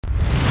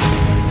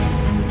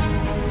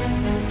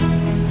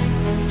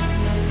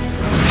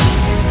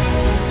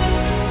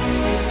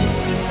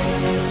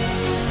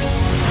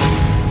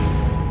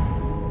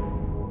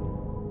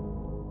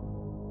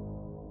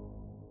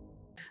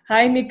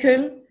Hi,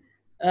 Nikhil.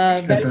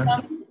 Shraddha.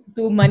 Welcome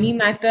to Money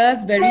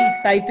Matters. Very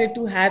excited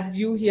to have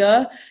you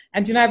here.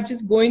 And I'm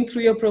just going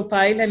through your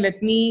profile and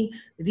let me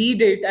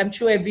read it. I'm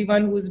sure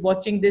everyone who's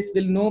watching this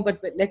will know,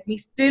 but let me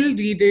still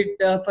read it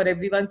for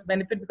everyone's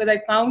benefit because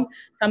I found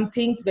some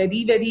things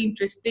very, very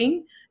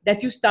interesting.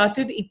 That you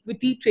started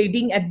equity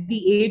trading at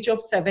the age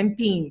of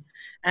 17.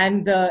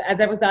 And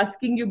as I was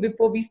asking you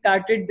before we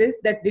started this,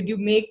 that did you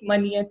make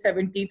money at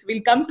 17? So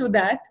we'll come to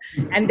that.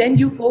 And then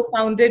you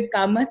co-founded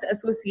Kamath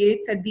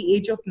Associates at the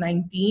age of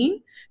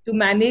 19 to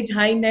manage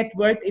high net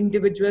worth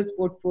individuals'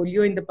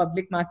 portfolio in the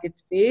public market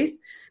space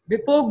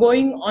before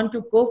going on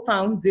to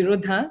co-found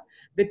Zerodha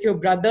with your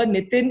brother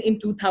Nitin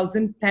in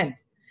 2010.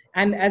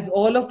 And as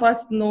all of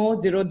us know,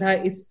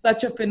 Zerodha is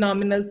such a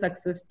phenomenal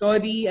success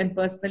story. And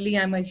personally,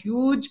 I'm a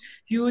huge,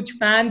 huge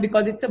fan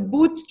because it's a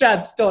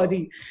bootstrap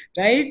story,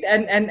 right?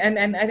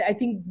 And I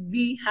think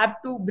we have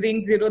to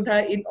bring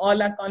Zerodha in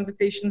all our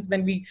conversations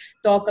when we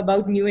talk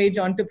about new age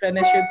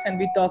entrepreneurships and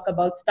we talk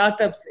about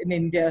startups in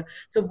India.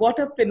 So, what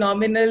a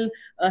phenomenal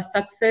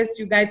success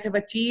you guys have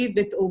achieved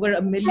with over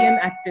 1 million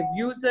active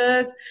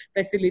users,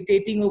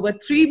 facilitating over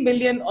 3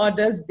 million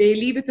orders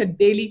daily with a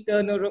daily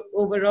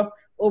turnover of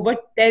over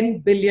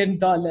 $10 billion.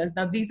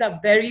 Now, these are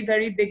very,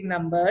 very big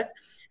numbers.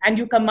 And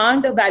you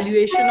command a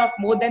valuation of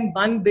more than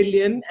 1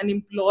 billion and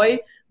employ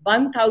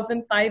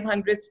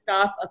 1,500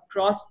 staff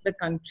across the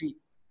country.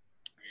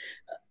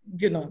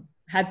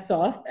 Hats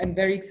off and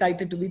very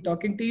excited to be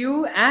talking to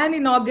you. And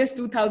in August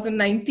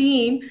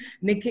 2019,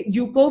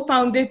 you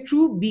co-founded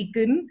True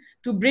Beacon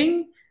to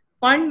bring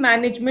fund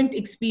management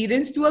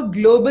experience to a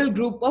global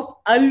group of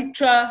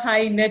ultra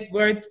high net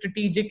worth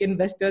strategic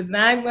investors. And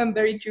I'm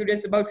very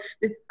curious about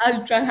this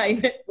ultra high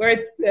net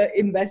worth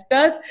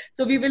investors.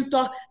 So we will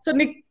talk. So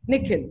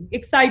Nikhil,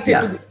 excited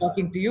to be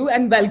talking to you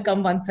and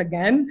welcome once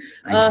again.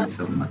 Thank you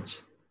so much.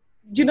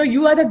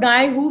 You are the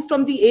guy who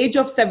from the age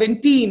of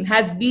 17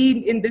 has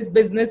been in this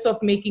business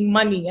of making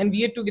money, and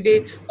we are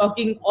today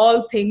talking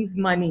all things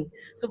money.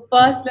 So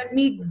first, let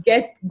me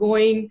get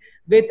going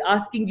with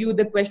asking you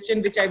the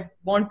question which I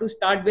want to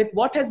start with.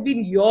 What has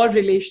been your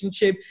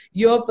relationship,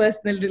 your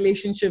personal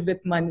relationship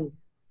with money?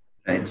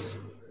 Right.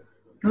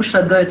 No,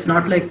 Shraddha, it's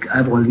not like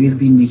I've always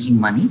been making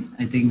money.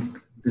 I think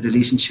the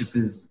relationship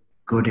is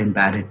good and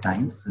bad at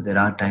times. So there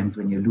are times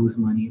when you lose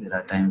money, there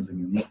are times when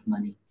you make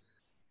money.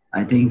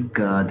 I think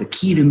the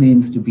key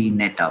remains to be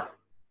net up.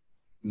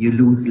 You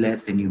lose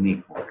less and you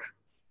make more.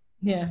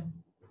 Yeah.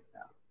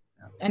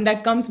 And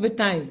that comes with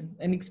time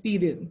and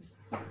experience.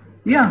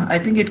 Yeah, I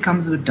think it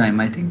comes with time.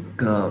 I think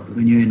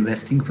when you're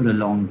investing for a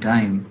long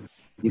time,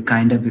 you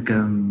kind of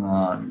become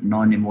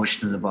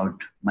non-emotional about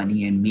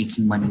money and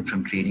making money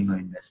from trading or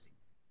investing.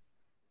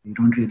 You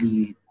don't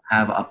really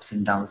have ups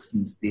and downs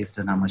based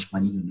on how much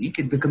money you make.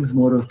 It becomes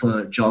more of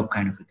a job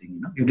kind of a thing.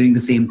 You're doing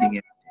the same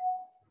thing.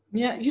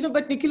 Yeah,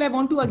 but Nikhil, I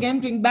want to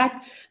again bring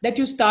back that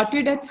you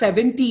started at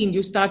 17.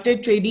 You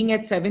started trading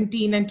at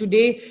 17, and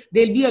today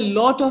there'll be a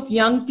lot of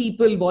young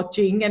people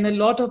watching and a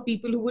lot of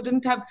people who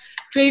wouldn't have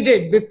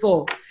traded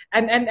before.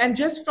 And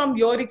just from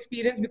your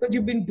experience, because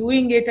you've been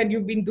doing it and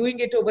you've been doing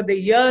it over the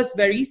years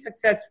very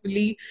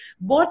successfully,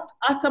 what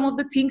are some of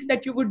the things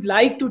that you would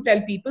like to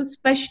tell people,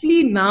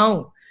 especially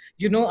now?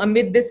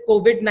 Amid this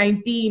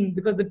COVID-19,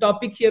 because the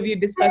topic here we're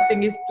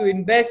discussing is to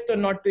invest or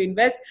not to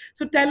invest.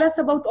 So tell us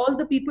about all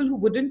the people who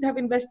wouldn't have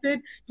invested,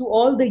 to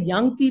all the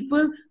young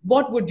people.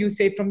 What would you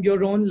say from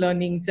your own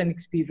learnings and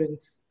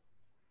experience?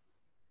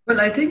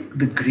 Well, I think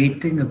the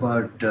great thing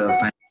about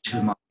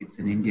financial markets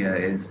in India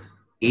is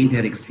A,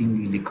 they're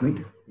extremely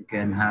liquid. You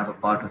can have a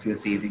part of your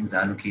savings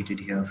allocated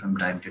here from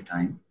time to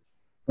time.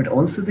 But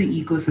also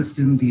the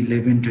ecosystem we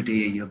live in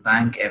today, your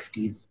bank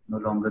FDs no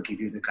longer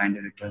give you the kind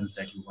of returns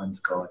that you once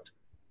got.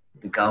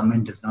 The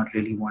government does not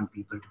really want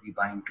people to be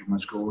buying too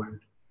much gold.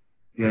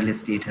 Real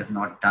estate has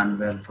not done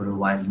well for a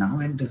while now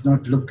and does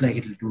not look like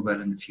it will do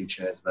well in the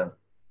future as well.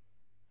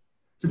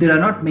 So there are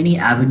not many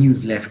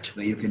avenues left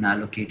where you can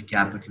allocate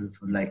capital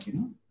for a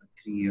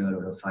 3-year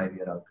or a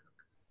 5-year outlook.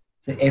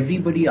 So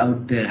everybody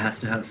out there has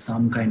to have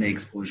some kind of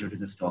exposure to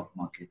the stock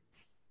market.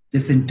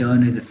 This in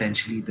turn is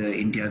essentially the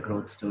India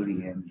growth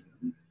story, and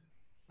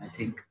I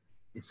think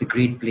it's a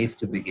great place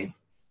to begin.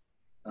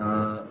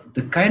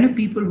 The kind of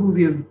people who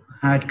we have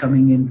had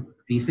coming in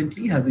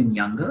recently have been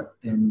younger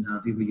than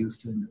we were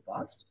used to in the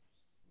past.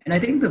 And I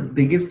think the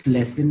biggest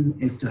lesson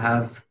is to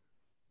have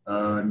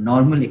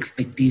normal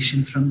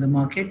expectations from the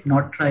market,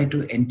 not try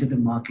to enter the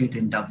market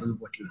and double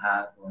what you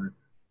have or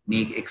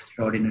make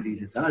extraordinary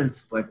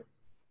results. But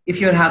if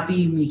you're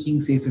happy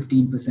making, say,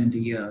 15% a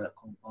year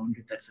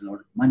compounded, that's a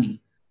lot of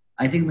money.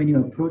 I think when you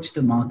approach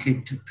the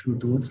market through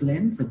those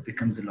lenses, it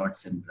becomes a lot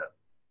simpler.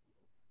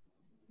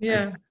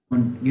 Yeah.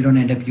 You don't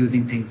end up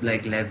using things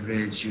like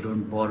leverage. You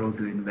don't borrow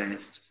to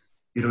invest.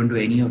 You don't do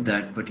any of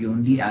that, but you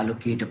only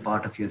allocate a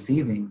part of your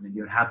savings and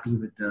you're happy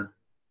with the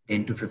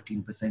 10 to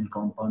 15%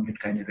 compounded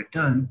kind of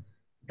return.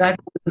 That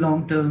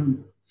long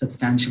term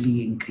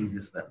substantially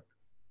increases wealth.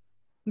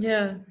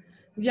 Yeah.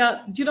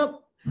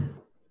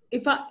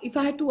 if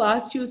I had to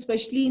ask you,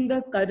 especially in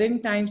the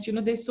current times,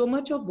 there's so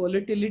much of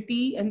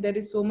volatility and there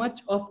is so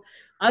much of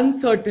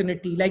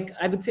uncertainty, like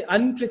I would say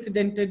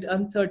unprecedented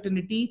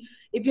uncertainty.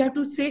 If you have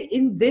to say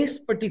in this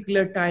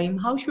particular time,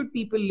 how should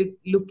people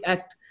look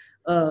at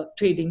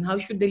trading? How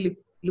should they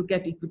look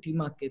at equity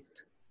market?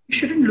 You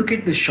shouldn't look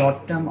at the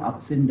short term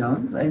ups and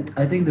downs.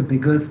 I think the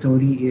bigger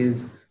story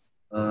is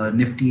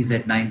Nifty is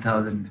at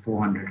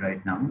 9,400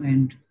 right now.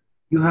 And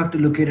you have to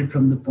look at it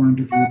from the point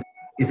of view that,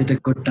 is it a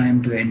good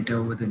time to enter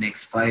over the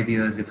next 5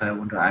 years if I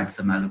want to add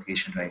some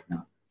allocation right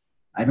now?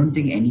 I don't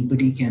think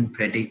anybody can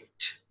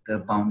predict the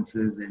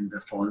bounces and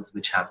the falls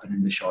which happen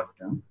in the short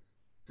term.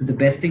 So the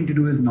best thing to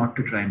do is not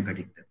to try and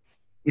predict them.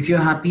 If you're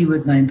happy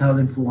with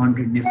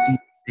 9,400 Nifty,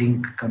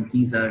 think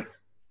companies are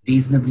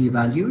reasonably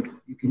valued,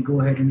 you can go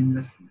ahead and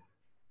invest in them.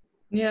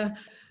 Yeah.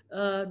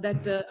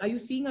 Are you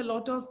seeing a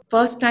lot of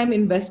first-time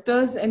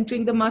investors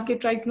entering the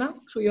market right now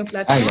through your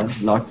platform?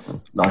 Yeah, lots.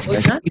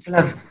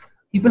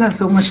 People have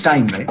so much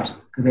time, right?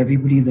 Because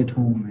everybody's at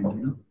home,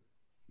 and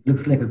it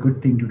looks like a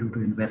good thing to do to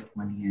invest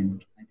money.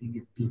 And I think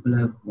if people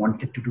have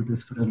wanted to do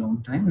this for a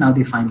long time, now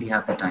they finally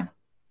have the time.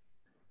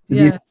 So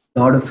there's a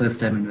lot of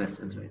first-time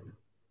investors right now.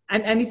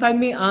 And if I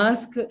may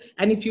ask,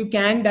 and if you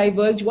can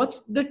divulge,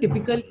 what's the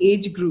typical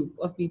age group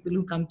of people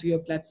who come to your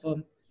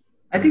platform?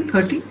 I think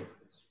 30.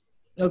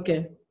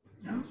 Okay.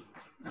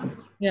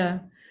 Yeah.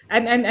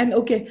 And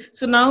okay.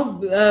 So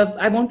now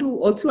I want to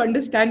also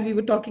understand, we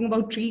were talking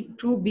about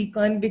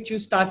TrueBeacon, which you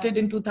started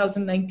in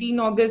 2019,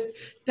 August.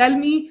 Tell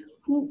me,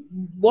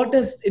 what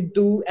does it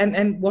do,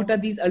 and what are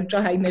these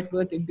ultra high net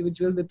worth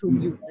individuals with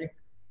whom you work?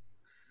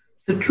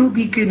 So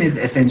TrueBeacon is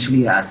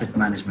essentially an asset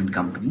management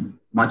company,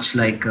 much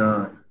like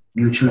a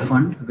mutual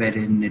fund,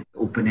 wherein it's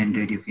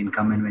open-ended. You can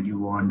come in when you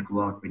want,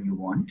 go out when you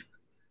want.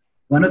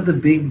 One of the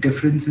big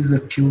differences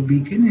of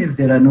TrueBeacon is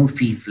there are no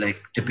fees like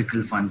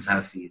typical funds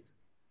have fees.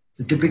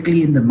 So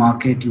typically in the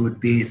market, you would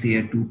pay, say,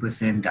 a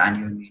 2%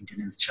 annual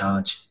maintenance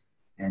charge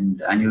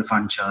and annual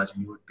fund charge,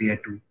 and you would pay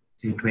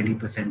say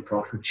 20%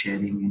 profit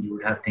sharing, and you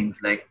would have things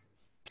like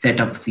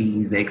setup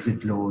fees,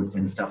 exit loads,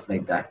 and stuff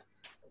like that.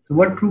 So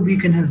what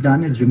TrueBeacon has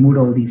done is removed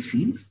all these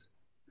fees,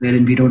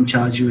 wherein we don't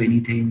charge you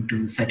anything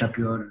to set up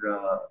your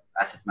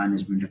asset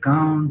management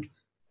account.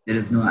 There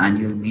is no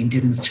annual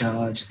maintenance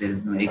charge. There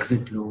is no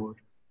exit load.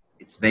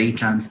 It's very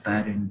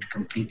transparent,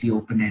 completely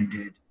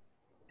open-ended.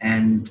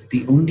 And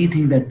the only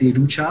thing that they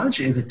do charge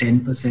is a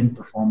 10%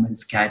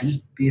 performance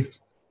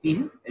carry-based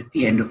fee at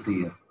the end of the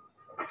year.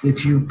 So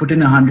if you put in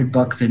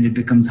 $100 and it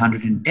becomes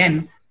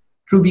 110,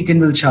 TrueBeacon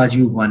will charge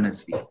you one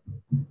as fee.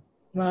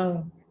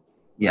 Wow.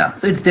 Yeah,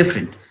 so it's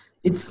different.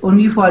 It's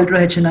only for ultra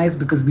HNIs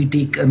because we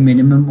take a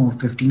minimum of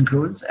 15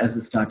 crores as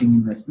a starting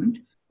investment.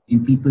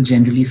 And people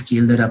generally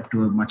scale that up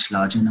to a much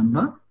larger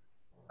number.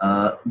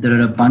 There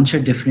are a bunch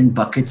of different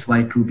buckets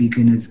why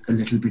TrueBeacon is a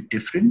little bit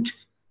different.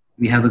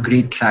 We have a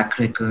great track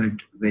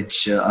record,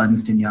 which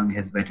Ernst & Young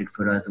has vetted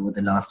for us over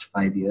the last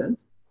 5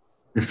 years.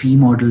 The fee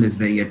model is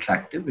very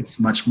attractive. It's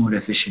much more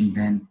efficient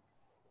than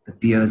the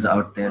peers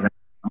out there right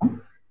now.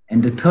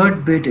 And the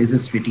third bit is a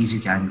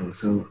strategic angle.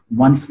 So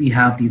once we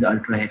have these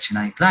ultra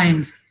HNI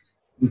clients,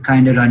 we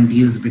kind of run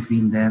deals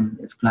between them.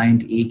 If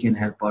client A can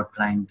help out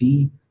client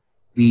B,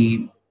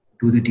 we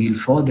do the deal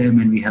for them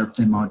and we help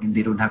them out, and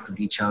they don't have to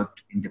reach out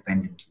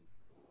independently.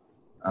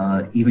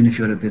 Even if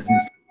you're a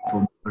business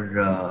for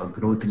more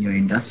growth in your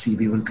industry,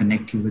 we will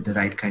connect you with the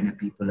right kind of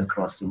people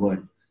across the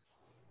world.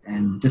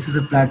 And this is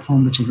a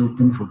platform which is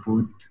open for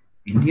both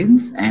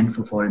Indians and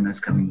for foreigners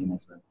coming in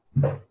as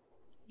well.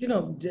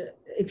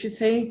 If you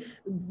say,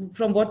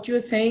 from what you're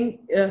saying,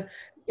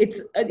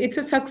 it's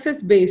a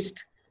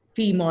success-based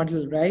fee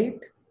model, right?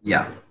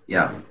 Yeah.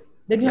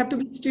 Then you have to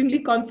be extremely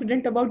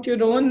confident about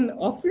your own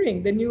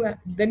offering. Then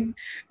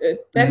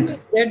tell me,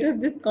 where does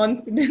this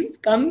confidence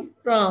come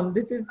from?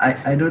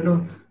 I don't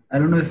know. I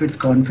don't know if it's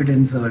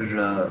confidence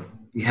or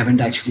we haven't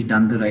actually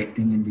done the right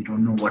thing and we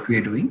don't know what we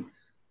are doing.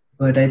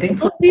 But I think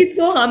don't be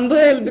so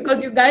humble,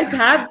 because you guys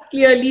have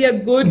clearly a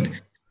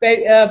good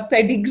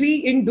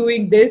pedigree in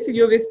doing this.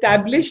 You've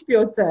established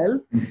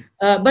yourself.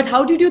 But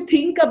how did you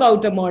think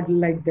about a model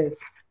like this?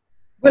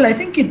 Well, I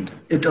think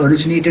it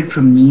originated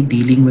from me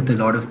dealing with a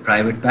lot of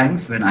private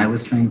banks when I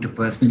was trying to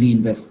personally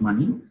invest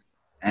money,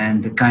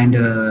 and the kind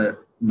of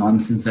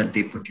nonsense that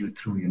they put you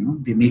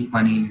through. They make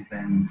money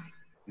when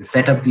you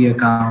set up the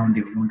account.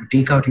 If you want to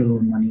take out your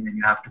own money, then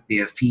you have to pay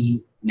a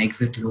fee, an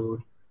exit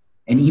load.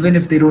 And even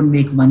if they don't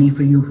make money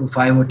for you for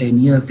 5 or 10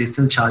 years, they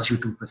still charge you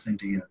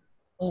 2% a year.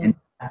 And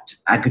that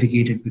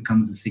aggregated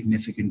becomes a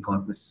significant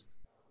corpus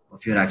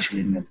of your actual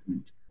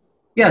investment.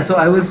 Yeah, so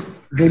I was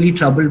really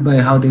troubled by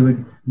how they were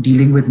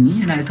dealing with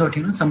me, and I thought,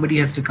 somebody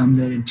has to come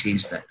there and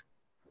change that.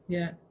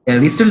 Yeah.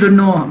 We still don't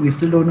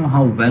know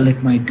how well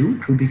it might do,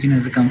 TrueBeacon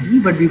as a company,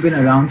 but we've been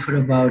around for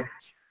about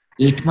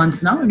 8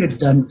 months now, and it's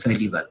done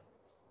fairly well.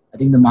 I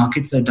think the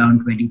markets are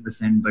down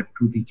 20%, but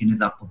TrueBeacon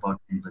is up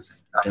about 10%.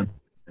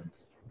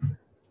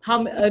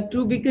 How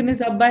True Beacon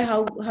is up by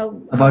how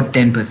About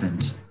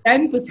 10%.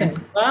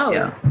 10%. Wow.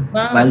 Yeah.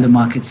 Wow. While the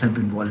markets have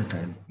been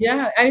volatile.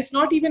 Yeah, and it's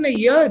not even a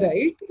year,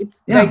 right?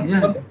 It's Yeah, like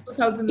yeah. August It's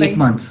 8 2019.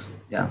 months.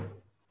 Yeah.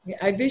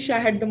 I wish I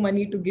had the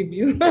money to give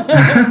you.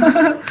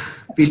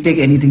 We'll take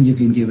anything you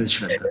can give us,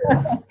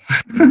 Shraddha.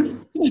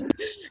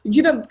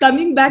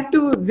 Coming back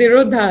to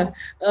Zerodha,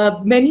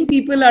 many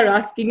people are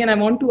asking, and I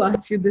want to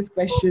ask you this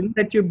question,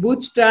 that you're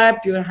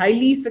bootstrapped, you're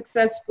highly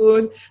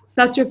successful,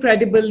 such a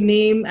credible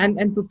name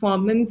and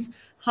performance.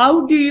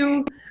 How do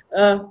you,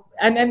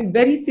 and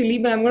very silly,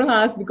 but I'm going to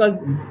ask because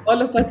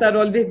all of us are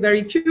always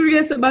very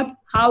curious about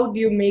how do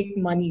you make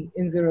money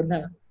in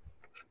Zerodha?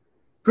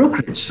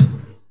 Brokerage.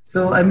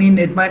 So, I mean,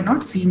 it might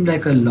not seem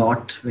like a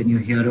lot when you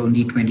hear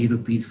only 20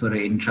 rupees for an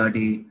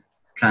intraday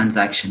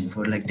transaction.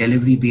 For like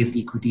delivery based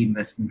equity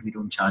investment, we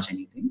don't charge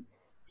anything.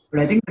 But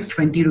I think this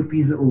 20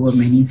 rupees over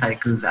many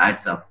cycles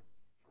adds up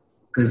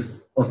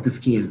because of the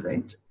scale,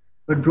 right?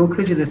 But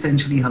brokerage is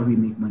essentially how we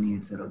make money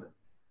at Zerodha.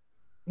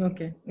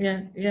 Okay.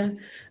 Yeah. Yeah.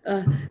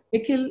 Uh,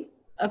 Nikhil,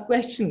 a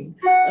question.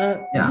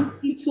 Yeah. You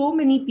see so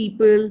many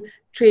people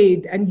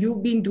trade, and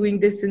you've been doing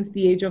this since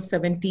the age of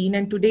 17.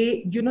 And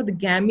today, the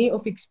gamut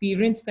of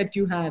experience that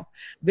you have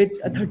with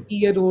a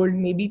 30-year-old,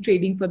 maybe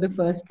trading for the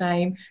first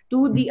time,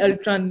 to the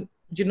ultra,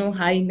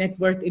 high net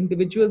worth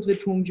individuals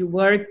with whom you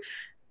work.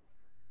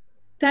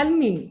 Tell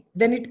me,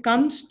 when it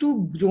comes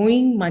to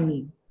growing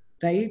money,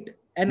 right?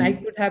 And I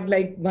could have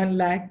like 1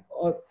 lakh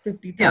or Yeah.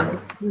 50,000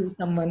 to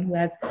someone who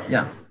has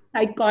Yeah.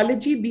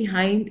 psychology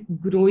behind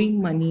growing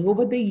money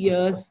over the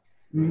years.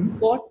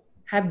 What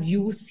have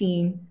you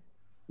seen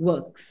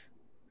works?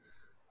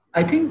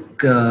 I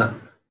think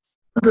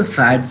the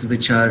fads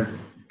which are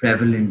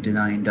prevalent in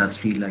our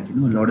industry, like a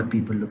lot of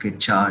people look at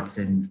charts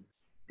and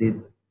they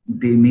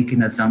they make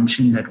an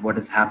assumption that what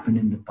has happened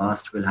in the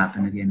past will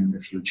happen again in the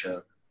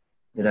future.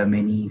 There are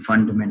many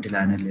fundamental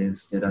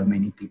analysts. There are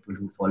many people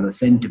who follow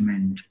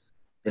sentiment.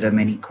 There are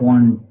many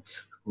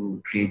quants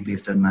who trade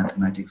based on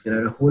mathematics.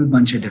 There are a whole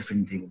bunch of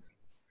different things.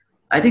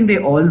 I think they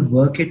all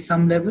work at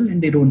some level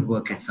and they don't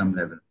work at some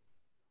level.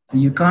 So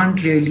you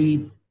can't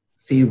really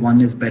say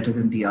one is better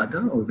than the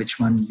other or which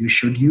one you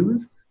should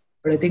use.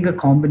 But I think a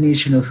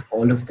combination of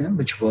all of them,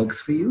 which works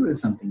for you,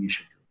 is something you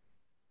should do.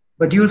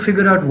 But you'll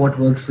figure out what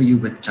works for you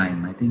with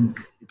time. I think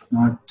it's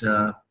not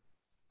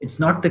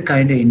the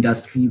kind of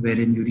industry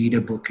wherein you read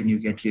a book and you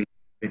get really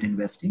good at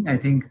investing. I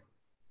think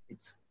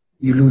it's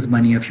you lose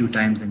money a few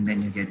times and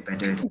then you get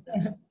better at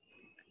investing.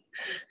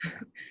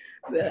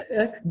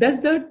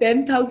 Does the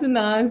 10,000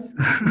 hours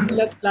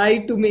apply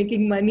to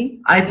making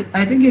money? I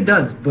think it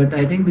does, but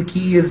I think the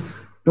key is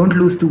don't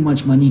lose too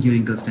much money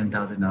during those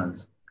 10,000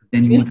 hours.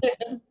 Then you won't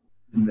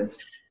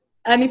invest.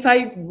 And if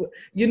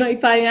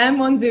I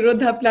am on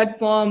Zerodha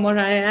platform or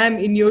I am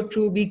in your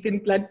True Beacon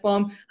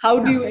platform, how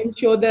do you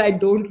ensure that I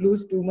don't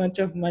lose too much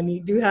of money?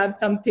 Do you have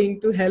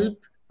something to help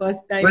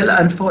first time? Well,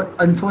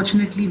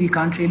 unfortunately, we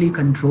can't really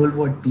control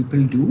what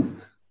people do.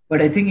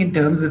 But I think in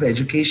terms of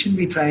education,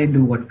 we try and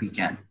do what we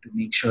can to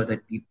make sure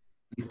that people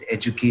are at least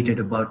educated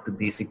about the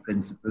basic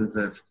principles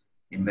of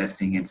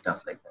investing and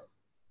stuff like that.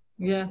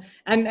 Yeah.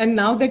 And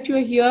now that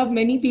you're here,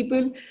 many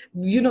people,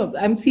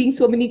 I'm seeing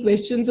so many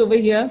questions over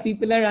here.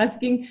 People are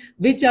asking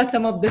which are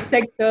some of the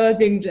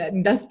sectors in the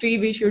industry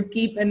we should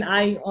keep an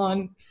eye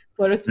on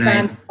for a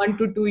span of 1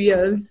 to 2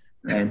 years.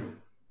 Right.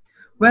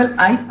 Well,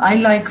 I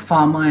like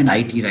pharma and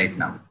IT right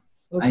now.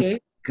 Okay. I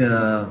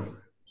think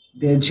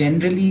they're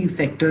generally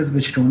sectors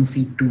which don't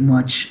see too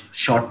much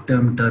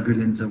short-term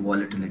turbulence or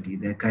volatility.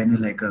 They're kind of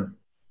like a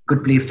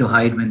good place to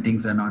hide when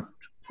things are not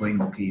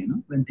going okay,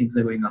 when things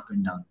are going up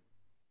and down.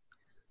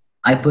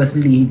 I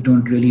personally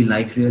don't really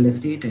like real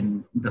estate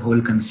and the whole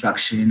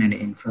construction and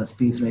infra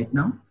space right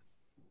now,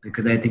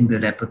 because I think the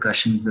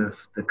repercussions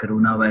of the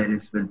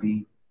coronavirus will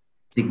be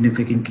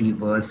significantly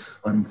worse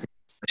on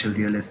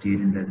commercial real estate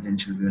and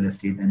residential real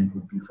estate than it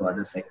would be for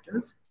other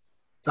sectors.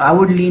 So I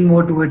would lean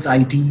more towards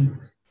IT.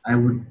 I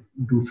would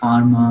do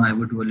pharma. I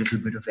would do a little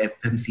bit of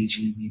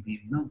FMCG,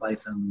 maybe buy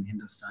some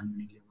Hindustan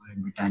Unilever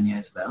and Britannia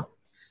as well.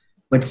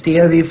 But stay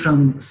away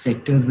from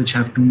sectors which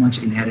have too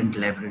much inherent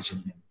leverage in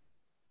them.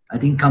 I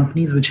think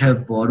companies which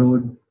have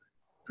borrowed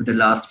for the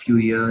last few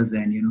years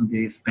and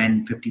they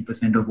spend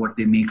 50% of what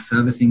they make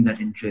servicing that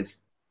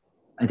interest,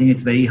 I think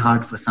it's very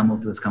hard for some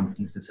of those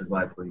companies to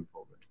survive going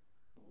forward.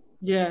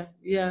 Yeah,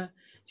 yeah.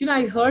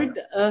 I heard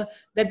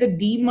that the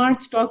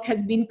DMart stock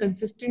has been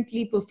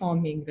consistently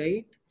performing,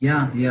 right?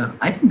 Yeah.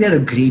 I think they're a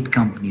great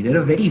company. They're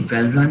a very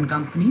well-run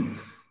company.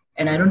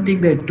 And I don't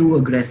think they're too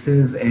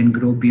aggressive and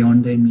grow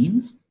beyond their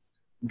means.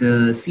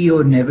 The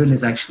CEO, Neville,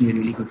 is actually a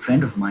really good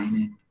friend of mine.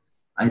 And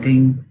I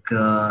think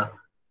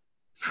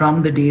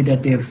from the day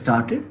that they have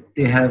started,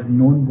 they have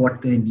known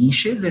what their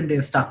niche is and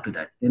they've stuck to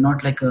that. They're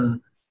not like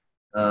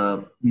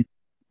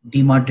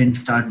DMart didn't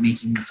start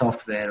making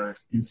software or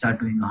didn't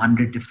start doing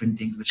 100 different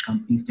things which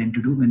companies tend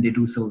to do when they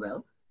do so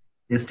well.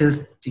 They're still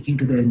sticking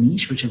to their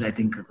niche, which is, I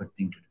think, a good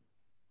thing to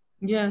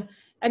do. Yeah.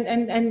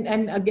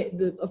 And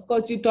again, of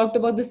course, you talked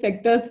about the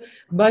sectors,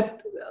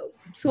 but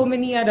so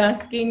many are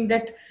asking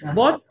that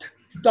what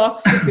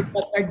stocks to pick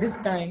up at this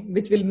time,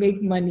 which will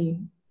make money?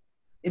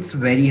 It's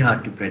very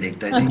hard to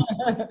predict. I think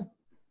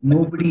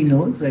nobody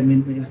knows. I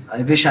mean,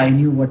 I wish I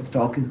knew what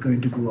stock is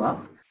going to go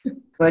up.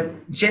 But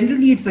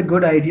generally, it's a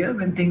good idea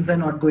when things are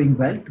not going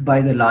well to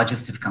buy the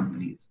largest of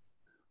companies.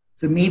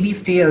 So maybe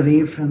stay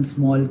away from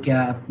small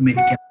cap, mid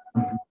cap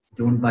companies.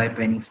 Don't buy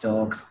penny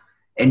stocks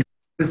and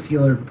focus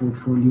your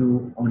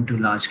portfolio onto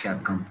large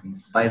cap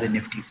companies. Buy the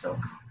nifty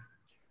stocks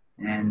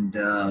and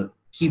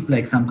keep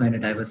like some kind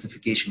of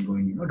diversification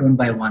going. You know, don't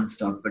buy one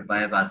stock, but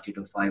buy a basket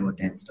of 5 or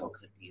 10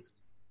 stocks at least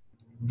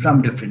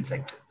from different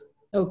sectors.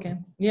 Okay.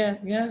 Yeah.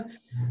 Yeah.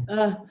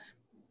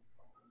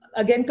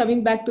 Again,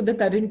 coming back to the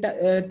current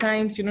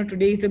times,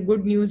 today is a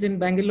good news in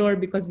Bangalore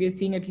because we are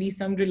seeing at least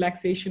some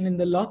relaxation in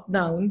the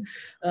lockdown.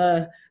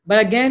 But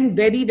again,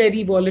 very,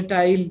 very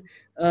volatile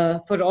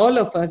for all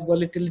of us,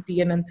 volatility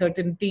and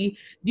uncertainty.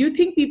 Do you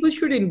think people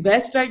should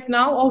invest right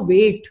now or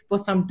wait for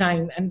some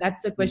time? And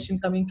that's a question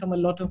coming from a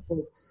lot of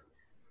folks.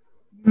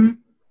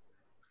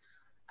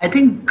 I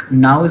think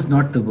now is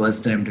not the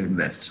worst time to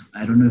invest.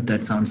 I don't know if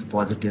that sounds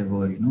positive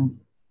or,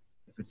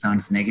 if it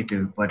sounds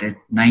negative, but at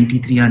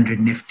 9,300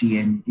 Nifty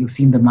and you've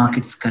seen the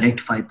markets correct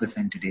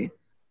 5% today,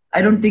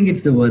 I don't think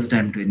it's the worst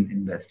time to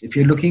invest. If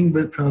you're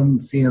looking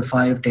from, say, a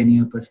 5-10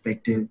 year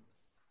perspective,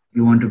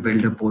 you want to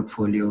build a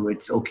portfolio,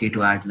 it's okay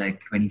to add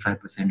like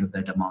 25% of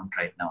that amount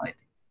right now, I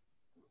think.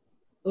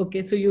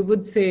 Okay, so you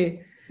would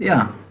say...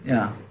 Yeah.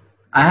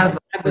 I have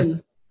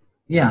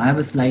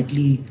a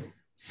slightly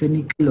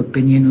cynical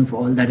opinion of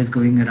all that is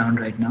going around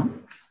right now.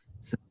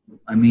 So,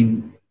 I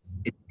mean,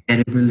 it's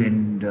terrible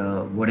and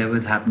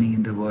whatever's happening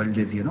in the world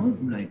is,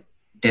 like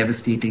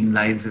devastating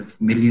lives of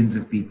millions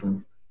of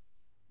people.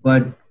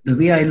 But the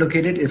way I look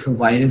at it, if a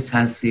virus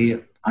has, say,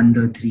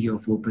 under 3 or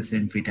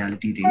 4%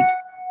 fatality rate,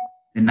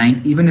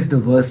 then even if the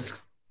worst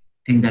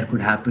thing that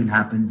could happen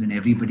happens and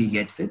everybody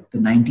gets it, the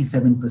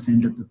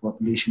 97% of the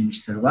population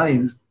which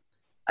survives,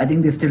 I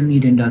think they still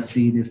need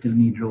industry, they still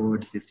need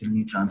roads, they still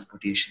need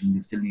transportation, they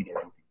still need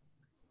everything.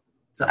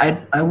 So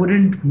I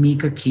wouldn't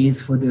make a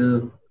case for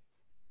the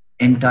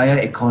entire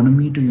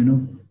economy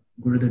to,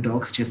 go to the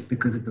dogs just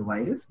because of the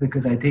virus,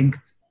 because I think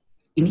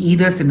in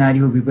either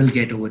scenario, we will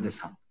get over this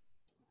hump.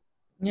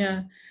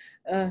 Yeah.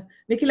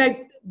 Nikhil,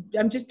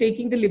 I'm just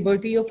taking the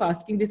liberty of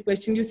asking this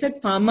question. You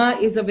said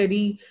pharma is a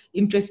very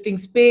interesting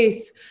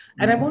space.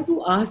 And I want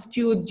to ask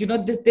you,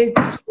 there's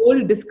this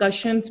whole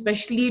discussion,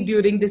 especially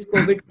during this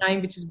COVID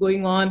time, which is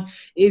going on,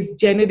 is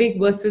generic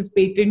versus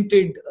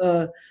patented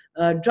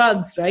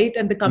drugs, right?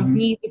 And the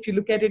companies, if you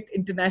look at it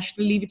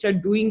internationally, which are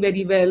doing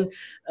very well,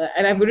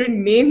 and I wouldn't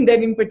name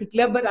them in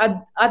particular, but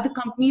are the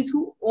companies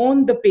who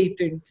own the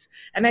patents.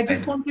 And I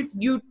just wanted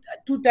you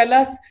to tell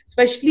us,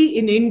 especially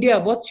in India,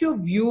 what's your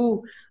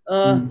view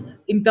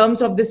in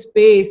terms of the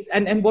space,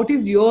 and what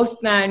is your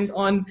stand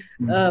on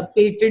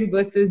patent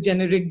versus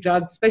generic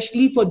drugs,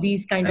 especially for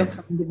these kind of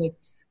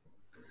pandemics?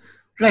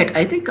 Right.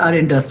 I think our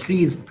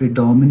industry is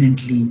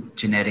predominantly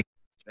generic,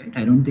 right?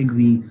 I don't think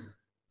we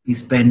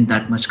spend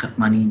that much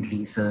money in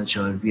research,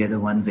 or we are the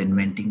ones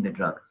inventing the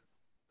drugs.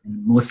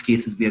 In most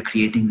cases, we are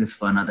creating this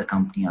for another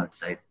company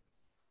outside.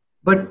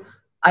 But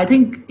I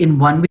think in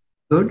one way,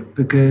 it's good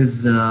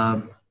because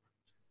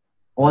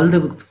all the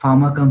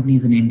pharma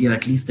companies in India,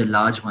 at least the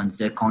large ones,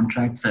 their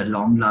contracts are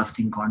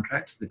long-lasting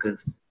contracts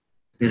because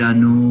there are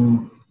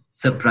no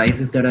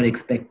surprises that are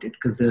expected,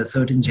 because a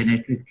certain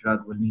generic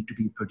drug will need to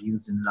be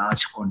produced in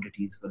large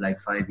quantities for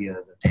like 5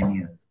 years or 10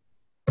 years.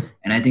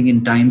 And I think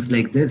in times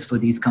like this, for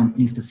these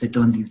companies to sit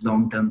on these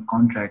long-term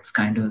contracts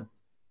kind of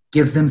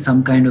gives them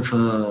some kind of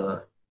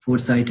a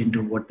foresight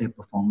into what their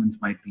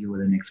performance might be over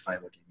the next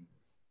 5 or 10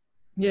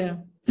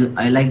 years. Yeah.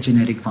 I like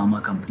generic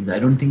pharma companies. I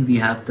don't think we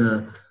have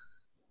the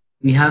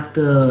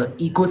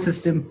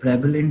ecosystem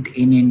prevalent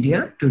in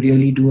India to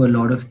really do a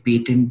lot of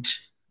patent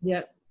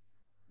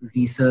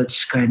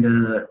research kind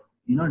of,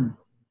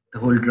 the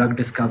whole drug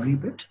discovery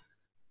bit.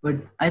 But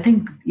I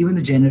think even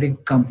the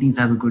generic companies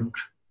have a good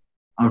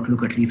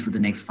outlook, at least for the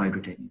next 5 to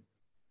 10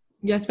 years.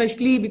 Yeah,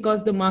 especially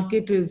because the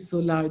market is so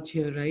large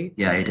here, right?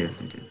 Yeah, it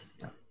is.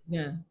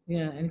 Yeah,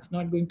 and it's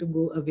not going to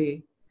go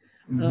away.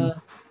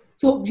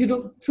 So,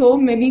 so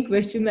many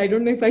questions. I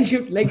don't know if I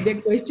should,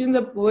 the questions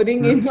are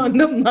pouring in on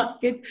the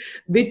market,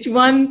 which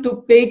one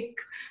to pick.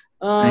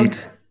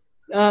 Right.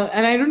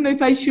 And I don't know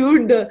if I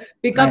should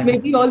pick up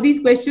maybe all these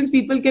questions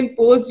people can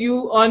pose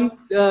you on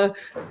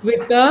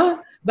Twitter.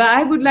 But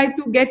I would like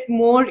to get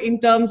more in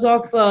terms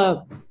of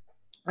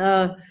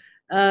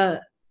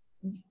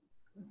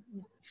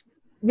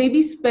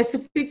maybe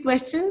specific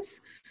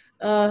questions.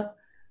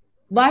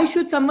 Why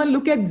should someone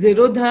look at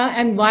Zerodha,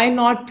 and why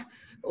not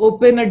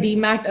open a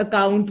Demat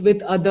account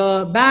with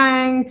other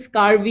banks,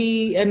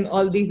 Karvy, and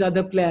all these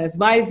other players?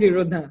 Why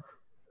Zerodha?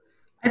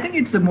 I think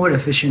it's a more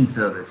efficient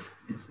service.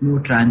 It's more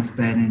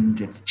transparent,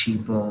 it's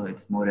cheaper,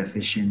 it's more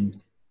efficient.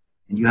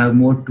 And you have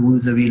more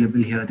tools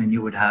available here than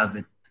you would have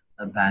with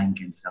a bank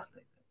and stuff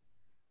like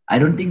that. I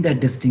don't think that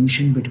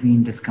distinction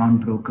between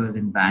discount brokers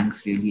and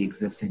banks really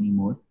exists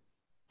anymore,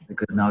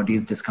 because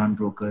nowadays discount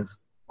brokers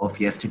of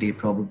yesterday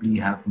probably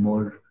have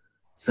more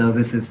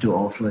services to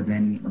offer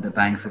than the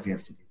banks of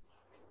yesterday.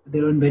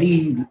 They're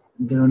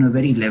on a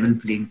very level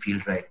playing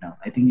field right now.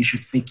 I think you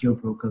should pick your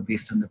broker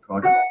based on the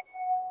product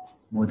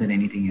more than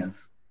anything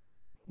else.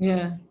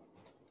 Yeah.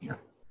 Yeah.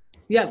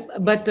 Yeah,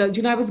 but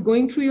I was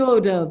going through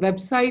your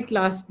website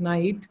last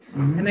night,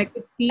 and I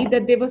could see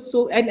that they were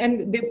so,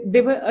 and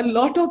they were a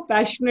lot of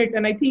passionate,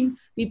 and I think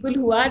people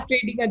who are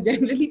trading are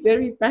generally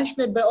very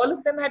passionate, but all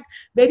of them had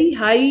very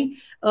high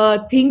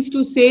things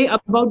to say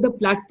about the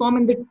platform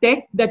and the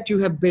tech that you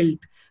have built.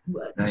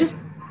 Right. Just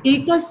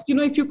take us,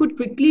 if you could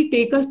quickly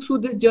take us through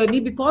this journey,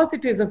 because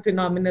it is a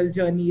phenomenal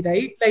journey,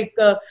 right? Like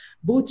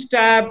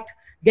bootstrapped,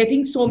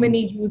 getting so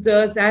many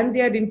users, and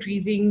they are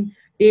increasing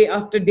day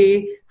after day.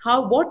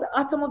 What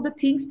are some of the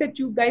things that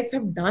you guys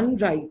have done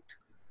right?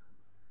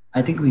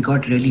 I think we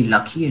got really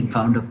lucky and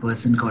found a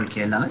person called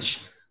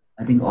Kailash.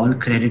 I think all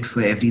credit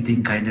for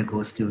everything kind of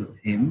goes to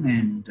him,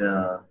 and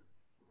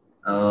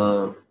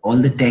all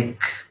the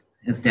tech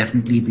has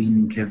definitely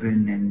been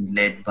driven and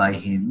led by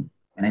him.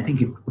 And I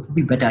think it would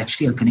be better.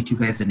 Actually, I'll connect you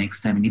guys the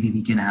next time. Maybe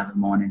we can have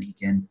him on and he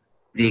can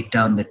break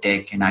down the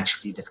tech and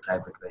actually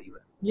describe it very well.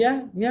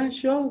 Yeah,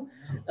 sure.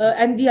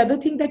 And the other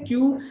thing that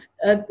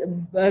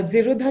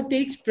Zerodha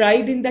takes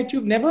pride in, that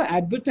you've never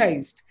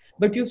advertised,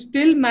 but you've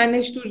still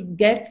managed to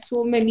get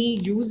so many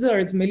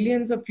users,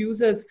 millions of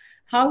users.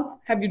 How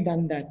have you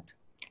done that?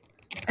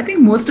 I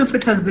think most of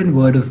it has been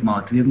word of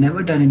mouth. We have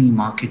never done any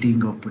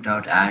marketing or put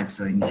out ads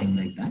or anything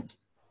like that.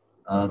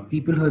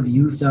 People who have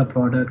used our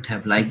product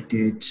have liked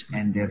it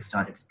and they've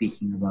started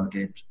speaking about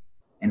it.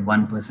 And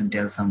one person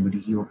tells somebody,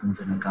 he opens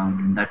an account,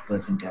 and that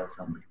person tells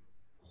somebody.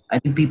 I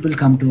think people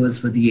come to us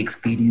for the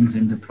experience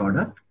in the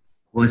product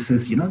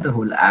versus, the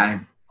whole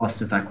ad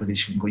cost of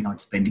acquisition, going out,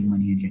 spending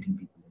money and getting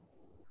people.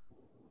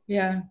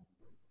 Yeah.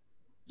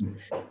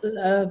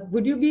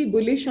 Would you be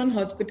bullish on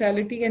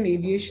hospitality and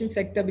aviation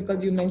sector,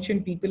 because you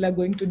mentioned people are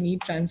going to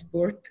need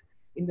transport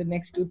in the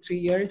next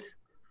 2-3 years?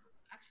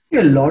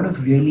 A lot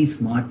of really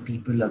smart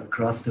people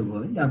across the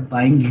world are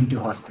buying into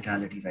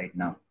hospitality right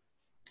now.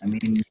 I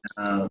mean,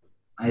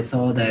 I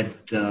saw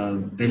that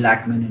Bill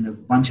Ackman and a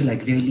bunch of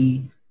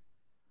really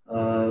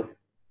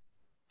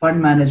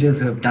fund managers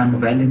who have done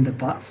well in the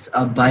past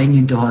are buying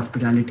into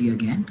hospitality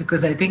again,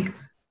 because I think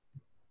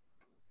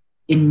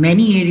in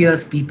many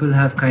areas people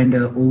have kind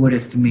of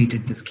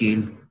overestimated the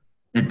scale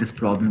that this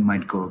problem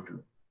might go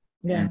to.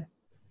 Yeah.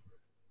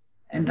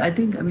 And I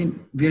think,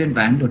 we're in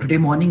Bangalore. Today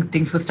morning,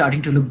 things were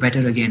starting to look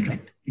better again,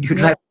 right? Did you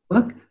drive to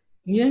work?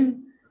 Yeah.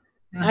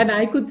 And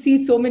I could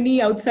see so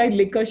many outside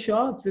liquor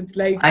shops. It's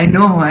like... I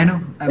know. I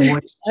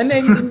watched.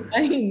 Unending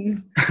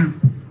lines.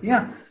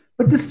 Yeah.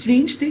 But the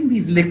strange thing,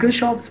 these liquor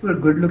shops were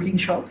good-looking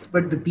shops,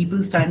 but the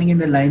people standing in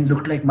the line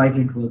looked like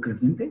migrant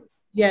workers, didn't they?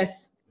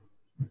 Yes.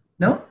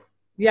 No?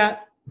 Yeah.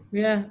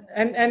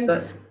 And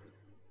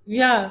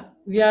yeah.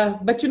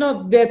 But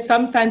there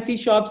some fancy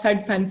shops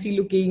had fancy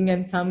looking,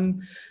 and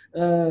some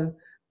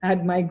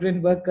had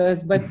migrant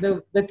workers. But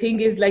the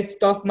thing is, like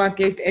stock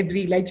market,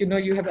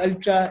 you have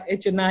ultra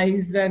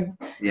HNIs and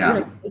you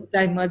have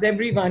timers.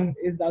 Everyone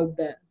is out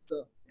there.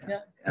 So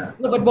yeah.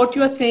 No, but what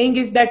you are saying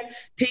is that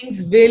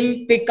things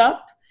will pick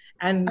up,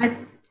 and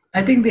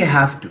I think they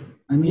have to.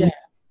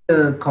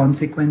 The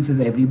consequence is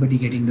everybody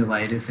getting the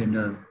virus, and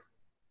a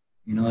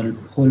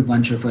whole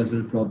bunch of us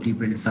will probably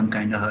build some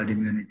kind of herd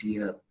immunity.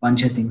 A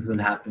bunch of things will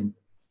happen,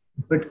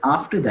 but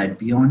after that,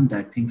 beyond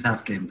that, things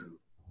have to improve.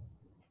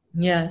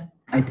 Yeah.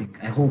 I think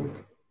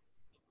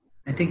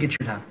it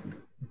should happen.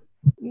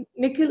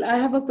 Nikhil, I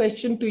have a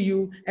question to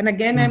you. And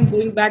again, I'm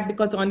going back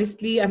because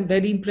honestly, I'm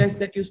very impressed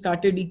that you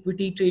started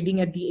equity trading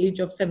at the age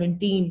of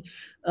 17.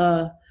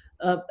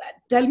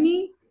 Tell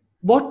me,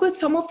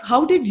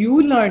 how did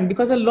you learn?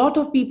 Because a lot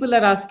of people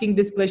are asking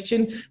this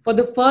question. For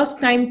the first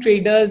time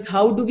traders,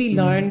 how do we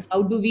learn?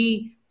 How do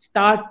we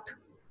start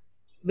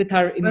with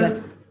our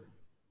investment?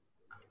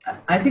 Well,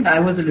 I think I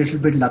was a little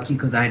bit lucky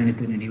because I had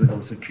Nitin and he was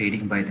also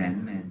trading by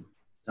then and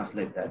stuff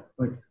like that.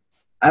 But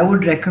I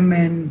would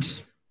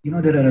recommend,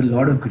 there are a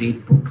lot of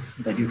great books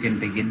that you can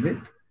begin with.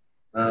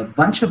 A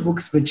bunch of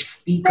books which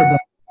speak about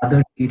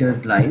other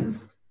traders'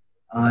 lives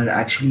are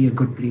actually a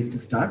good place to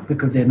start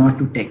because they're not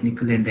too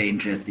technical and they're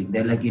interesting.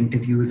 They're like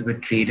interviews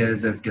with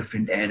traders of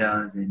different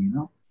eras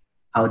and,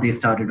 how they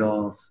started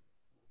off,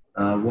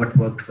 what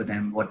worked for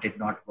them, what did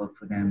not work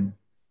for them.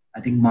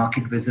 I think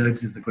Market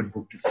Wizards is a good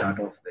book to start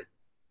off with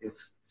if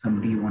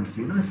somebody wants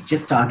to,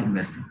 just start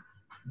investing.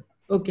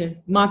 Okay,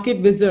 Market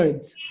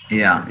Wizards.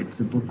 Yeah, it's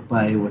a book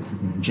by,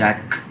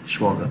 Jack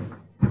Schwager.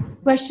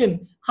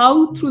 Question,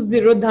 how through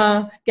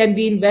Zerodha can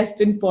we invest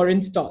in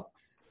foreign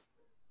stocks?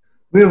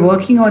 We're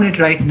working on it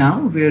right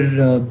now.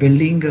 We're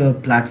building a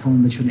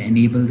platform which will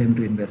enable them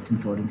to invest in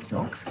foreign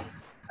stocks.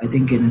 I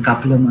think in a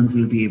couple of months,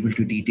 we'll be able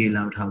to detail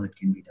out how it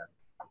can be done.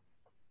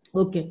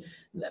 Okay.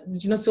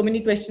 So many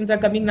questions are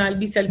coming. I'll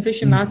be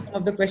selfish and ask some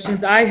of the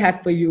questions I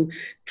have for you.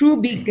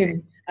 True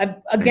Beacon.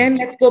 Again,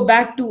 let's go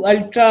back to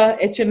ultra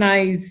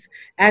HNIs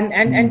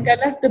and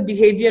tell us the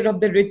behavior of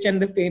the rich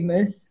and the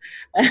famous,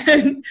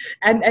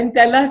 and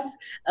tell us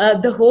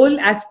the whole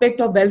aspect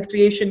of wealth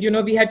creation. You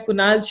know, we had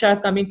Kunal Shah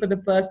coming for the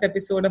first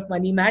episode of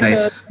Money Right.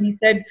 Matters. He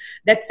said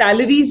that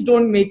salaries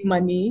don't make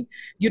money.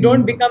 You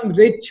don't become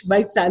rich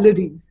by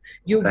salaries.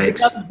 You Right.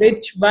 become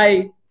rich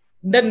by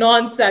the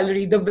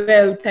non-salary, the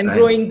wealth, and Right.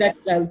 growing that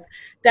wealth.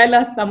 Tell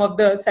us some of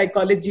the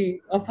psychology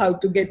of how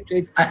to get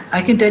rich.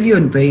 I can tell you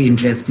a very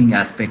interesting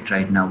aspect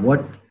right now.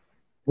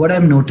 What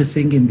I'm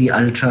noticing in the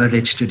ultra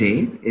rich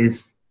today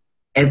is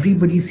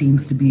everybody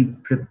seems to be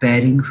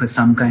preparing for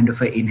some kind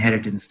of an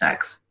inheritance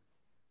tax.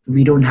 So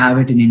we don't have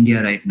it in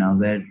India right now,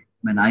 where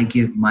when I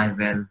give my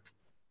wealth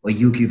or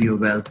you give your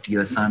wealth to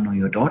your son or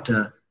your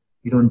daughter,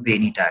 you don't pay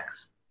any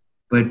tax.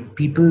 But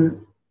people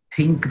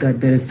think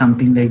that there is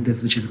something like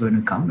this which is going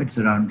to come. It's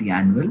around the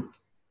annual.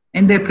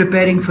 And they're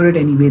preparing for it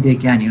any way they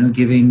can,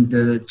 giving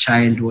the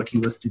child what he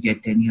was to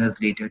get 10 years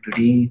later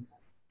today,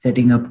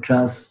 setting up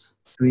trusts,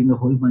 doing a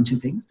whole bunch of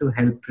things to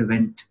help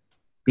prevent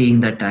paying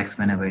that tax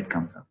whenever it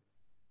comes up.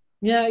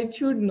 Yeah, it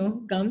should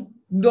come.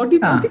 What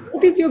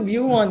is your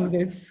view on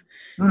this?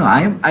 No,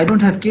 I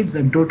don't have kids.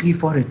 I'm totally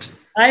for it.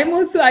 I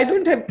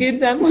don't have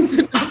kids. I'm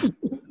also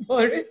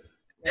for it.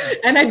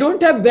 And I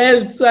don't have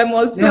wealth, so I'm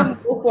also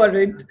for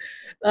it.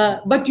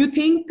 But you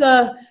think,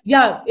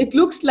 it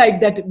looks like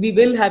that we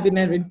will have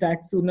inheritance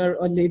tax sooner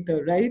or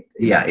later, right?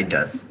 Yeah, it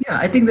does. Yeah,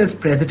 I think there's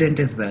precedent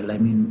as well. I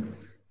mean,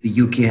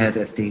 the UK has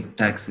estate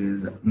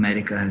taxes,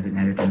 America has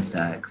inheritance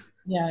tax.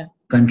 Yeah.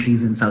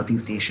 Countries in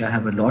Southeast Asia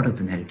have a lot of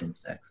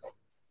inheritance tax.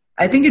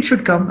 I think it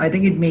should come. I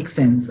think it makes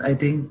sense. I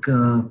think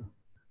to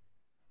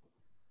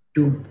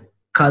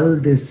cull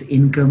this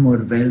income or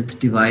wealth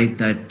divide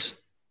that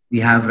we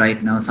have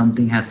right now,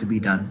 something has to be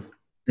done.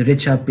 The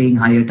rich are paying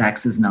higher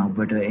taxes now,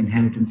 but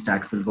inheritance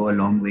tax will go a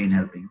long way in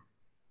helping.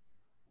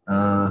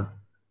 I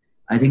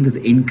think this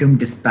income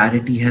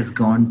disparity has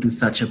gone to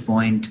such a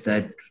point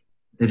that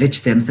the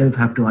rich themselves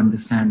have to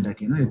understand that,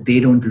 if they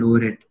don't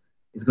lower it,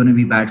 it's going to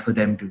be bad for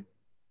them too.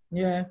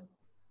 Yeah.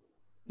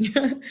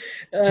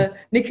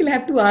 Nikhil, I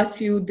have to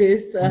ask you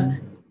this.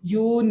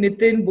 You,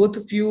 Nitin, both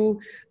of you,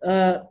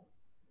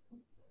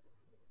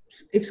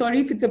 sorry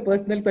if it's a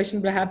personal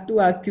question, but I have to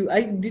ask you,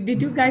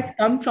 did you guys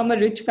come from a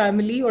rich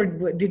family or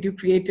did you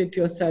create it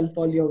yourself,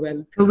 all your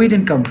wealth? So we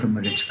didn't come from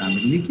a rich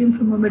family. We came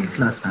from a middle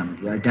class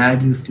family. Our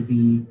dad used to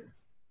be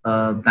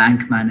a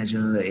bank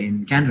manager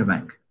in Canara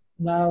Bank.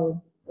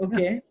 Wow.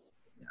 Okay.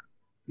 Yeah,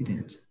 we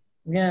didn't.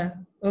 Yeah.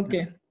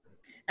 Okay.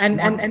 And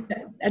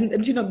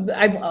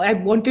I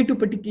wanted to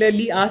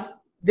particularly ask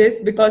this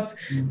because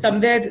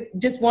somewhere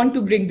just want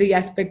to bring the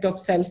aspect of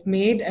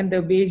self-made and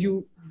the way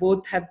you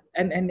both have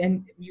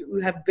and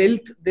you have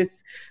built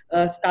this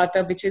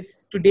startup, which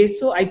is today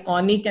so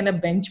iconic and a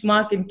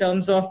benchmark in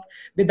terms of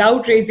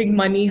without raising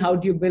money, how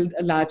do you build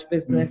a large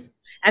business?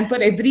 And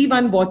for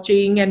everyone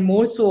watching, and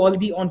more so all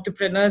the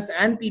entrepreneurs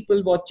and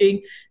people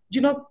watching,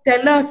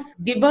 tell us,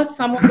 give us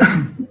some of the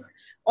things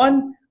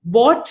on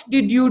what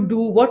did you do?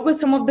 What were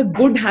some of the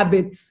good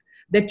habits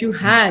that you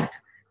had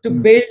to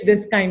build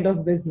this kind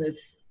of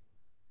business?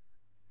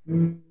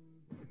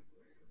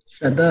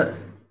 Shraddha,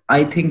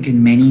 I think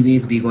in many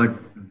ways we got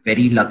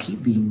very lucky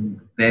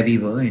being where we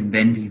were and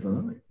when we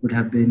were.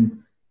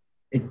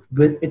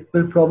 It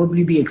will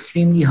probably be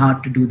extremely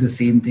hard to do the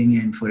same thing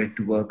and for it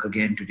to work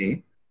again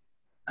today.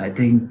 I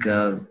think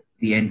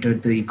we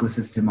entered the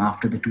ecosystem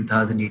after the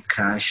 2008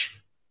 crash.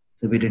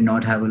 So we did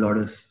not have a lot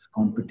of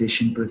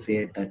competition per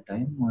se at that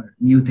time or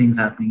new things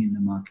happening in the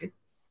market.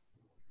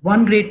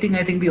 One great thing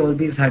I think we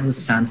always had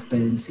was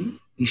transparency.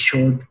 We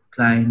showed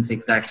clients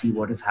exactly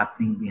what is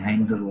happening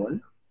behind the wall,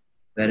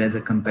 whereas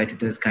the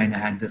competitors kind of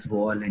had this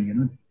wall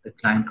and the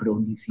client could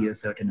only see a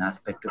certain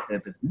aspect of their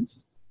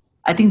business.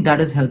 I think that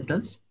has helped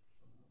us.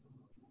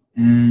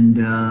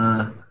 And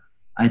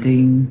I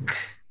think,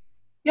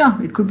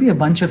 it could be a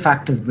bunch of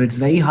factors, but it's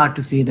very hard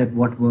to say that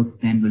what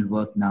worked then will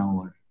work now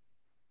or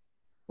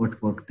what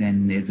worked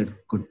then is a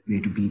good way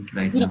to be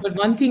right now. But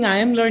one thing I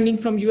am learning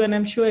from you, and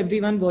I'm sure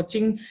everyone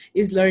watching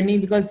is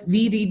learning, because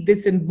we read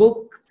this in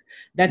books,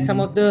 that some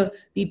of the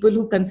people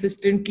who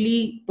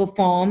consistently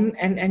perform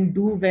and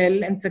do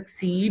well and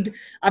succeed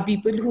are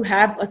people who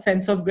have a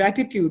sense of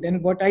gratitude.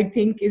 And what I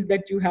think is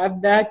that you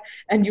have that,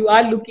 and you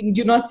are looking,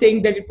 you're not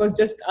saying that it was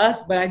just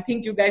us, but I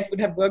think you guys would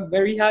have worked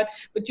very hard,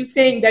 but you're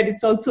saying that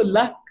it's also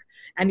luck.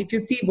 And if you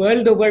see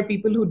world over,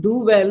 people who do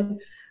well,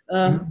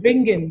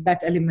 bring in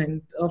that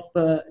element of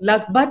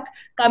luck. But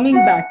coming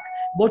back,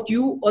 what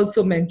you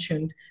also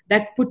mentioned,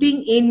 that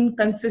putting in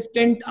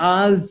consistent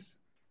hours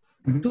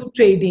to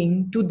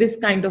trading, to this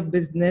kind of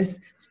business,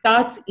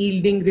 starts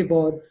yielding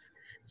rewards.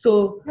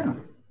 So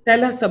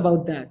tell us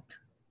about that.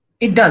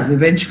 It does.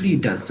 Eventually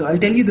it does. So I'll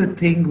tell you the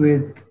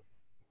thing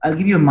I'll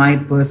give you my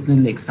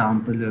personal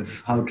example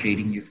of how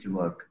trading used to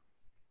work.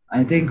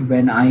 I think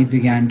when I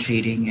began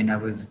trading and I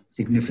was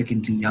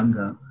significantly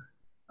younger,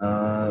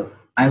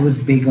 I was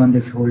big on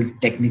this whole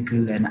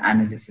technical and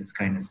analysis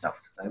kind of stuff.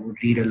 So I would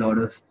read a lot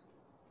of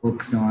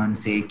books on,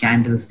 say,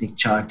 candlestick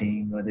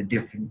charting or the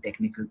different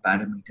technical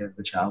parameters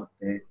which are out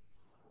there.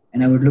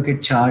 And I would look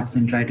at charts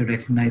and try to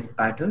recognize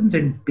patterns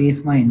and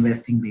base my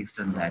investing based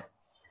on that.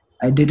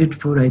 I did it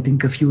for, I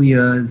think, a few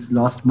years,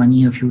 lost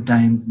money a few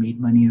times, made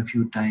money a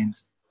few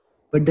times.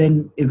 But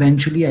then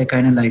eventually I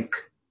kind of like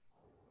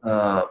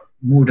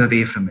moved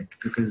away from it,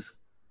 because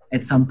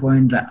at some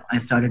point I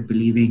started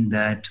believing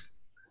that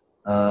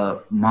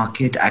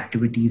market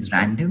activity is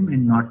random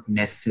and not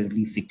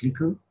necessarily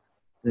cyclical.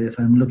 So if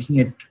I'm looking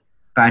at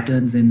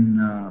patterns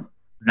in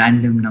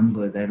random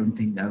numbers, I don't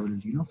think I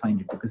will,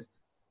 find it, because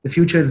the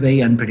future is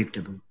very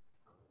unpredictable.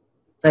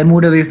 So I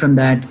moved away from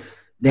that.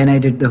 Then I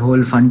did the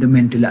whole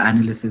fundamental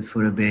analysis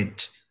for a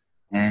bit,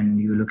 and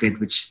you look at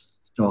which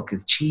stock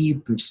is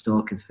cheap, which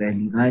stock is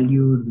fairly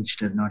valued, which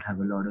does not have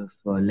a lot of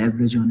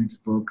leverage on its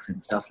books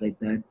and stuff like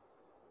that.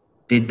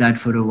 Did that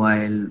for a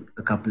while,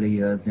 a couple of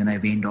years. Then I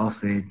waned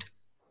off it.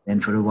 Then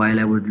for a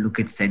while, I would look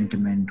at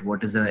sentiment.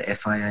 What is the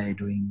FII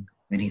doing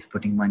when he's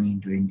putting money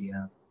into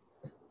India?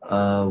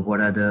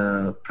 What are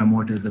the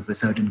promoters of a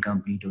certain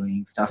company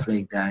doing? Stuff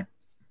like that.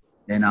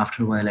 Then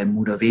after a while, I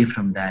moved away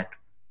from that.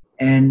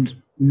 And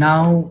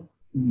now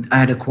I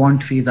had a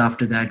quant phase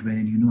after that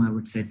when, I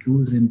would set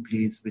rules in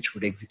place which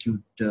would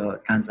execute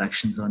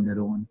transactions on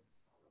their own.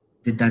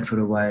 Did that for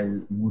a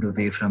while, moved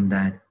away from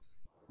that.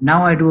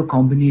 Now I do a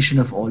combination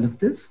of all of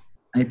this.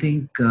 I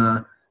think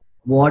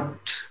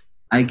what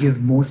I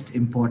give most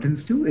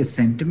importance to is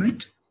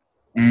sentiment.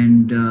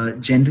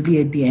 And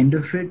generally at the end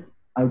of it,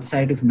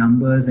 outside of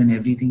numbers and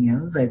everything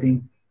else, I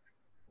think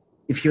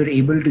if you're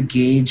able to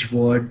gauge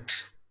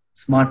what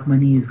smart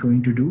money is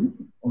going to do,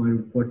 or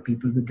what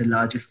people with the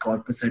largest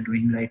corpus are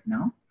doing right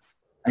now,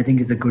 I think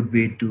is a good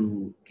way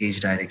to gauge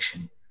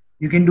direction.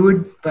 You can do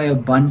it by a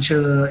bunch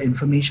of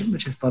information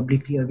which is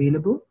publicly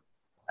available.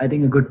 I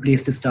think a good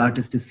place to start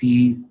is to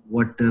see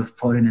what the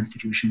foreign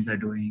institutions are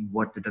doing,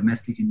 what the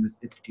domestic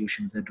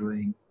institutions are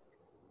doing,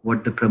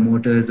 what the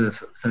promoters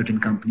of certain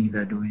companies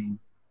are doing.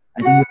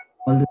 I think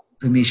all the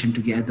information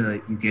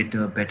together, you get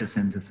a better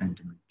sense of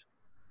sentiment.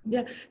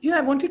 Yeah,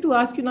 I wanted to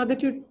ask you, now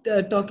that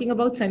you're talking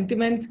about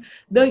sentiments,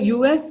 the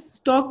US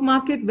stock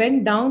market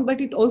went down,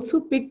 but it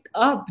also picked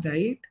up,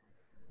 right?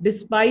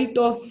 Despite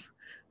of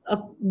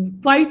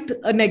quite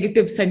a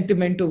negative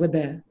sentiment over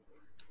there.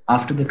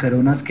 After the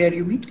Corona scare,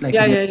 you mean?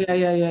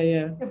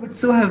 Yeah. But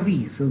so have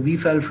we. So we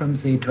fell from,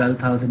 say,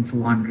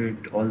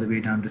 12,400 all the way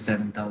down to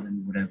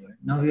 7,000, whatever.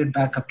 Now we're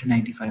back up to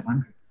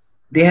 9,500.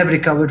 They have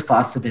recovered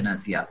faster than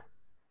us, yeah.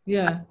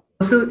 Yeah.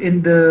 Also,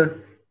 in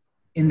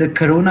the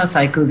Corona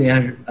cycle, they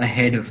are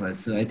ahead of us.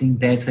 So I think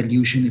their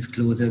solution is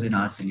closer than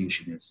our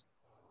solution is.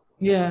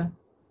 Yeah.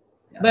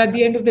 But at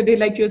the end of the day,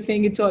 like you're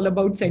saying, it's all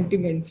about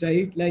sentiments,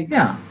 right?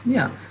 Yeah.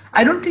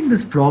 I don't think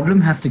this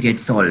problem has to get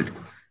solved.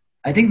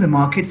 I think the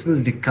markets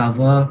will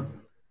recover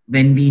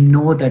when we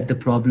know that the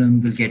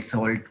problem will get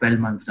solved 12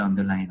 months down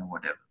the line or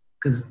whatever.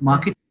 Because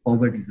markets are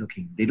forward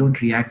looking. They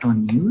don't react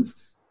on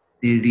news.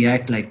 They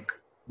react like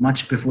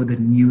much before the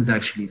news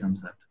actually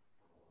comes out.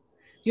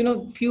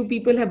 Few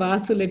people have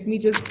asked, so let me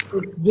just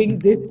bring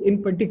this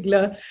in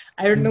particular.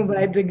 I don't know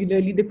why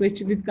regularly the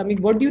question is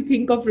coming. What do you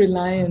think of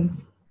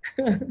Reliance?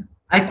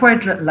 I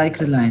quite like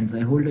Reliance.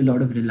 I hold a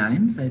lot of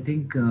Reliance. I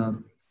think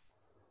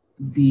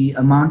the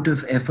amount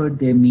of effort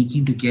they're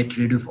making to get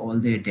rid of all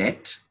their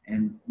debt,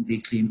 and they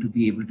claim to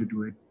be able to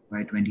do it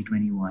by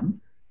 2021,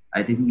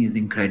 I think is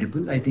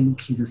incredible. I think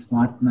he's a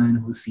smart man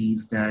who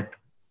sees that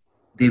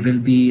there will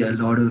be a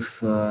lot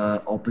of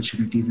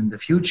opportunities in the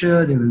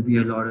future. There will be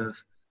a lot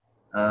of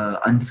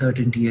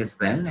uncertainty as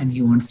well, and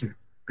he wants to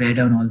pare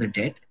down all the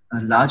debt.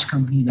 A large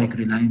company like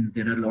Reliance,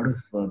 there are a lot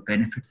of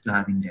benefits to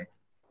having debt.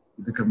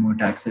 You become more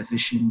tax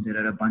efficient.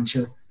 There are a bunch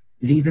of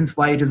reasons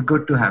why it is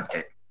good to have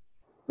debt.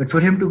 But for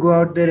him to go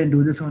out there and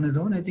do this on his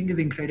own, I think is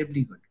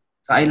incredibly good.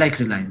 So I like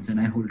Reliance and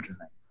I hold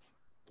Reliance.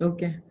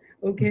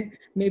 Okay.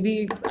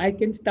 Maybe I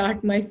can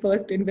start my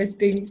first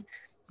investing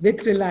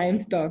with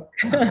Reliance stock.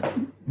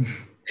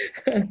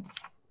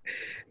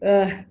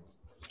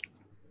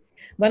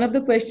 One of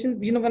the questions,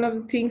 one of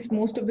the things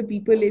most of the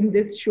people in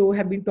this show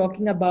have been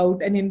talking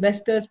about, and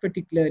investors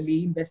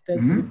particularly,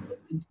 investors who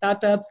invest in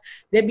startups,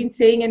 they've been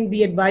saying, and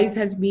the advice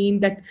has been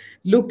that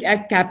look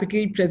at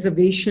capital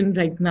preservation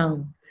right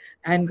now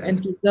and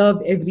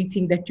preserve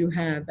everything that you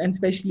have. And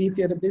especially if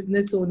you're a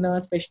business owner,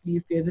 especially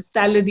if you're a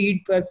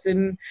salaried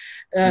person.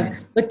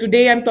 But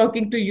today I'm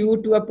talking to you,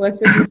 to a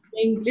person who's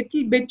saying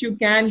little bit you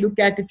can look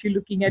at if you're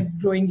looking at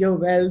growing your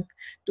wealth,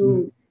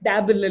 to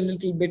dabble a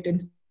little bit in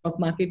stock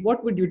market.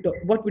 What would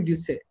you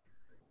say?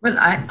 Well,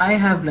 I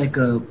have like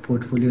a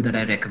portfolio that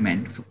I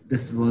recommend.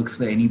 This works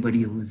for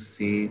anybody who's,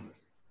 say,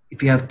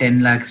 if you have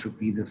 10 lakhs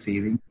rupees of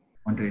savings,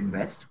 want to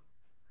invest.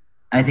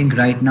 I think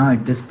right now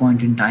at this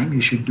point in time,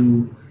 you should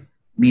do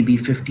maybe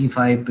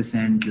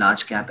 55%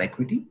 large cap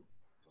equity,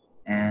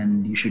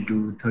 and you should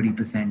do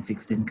 30%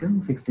 fixed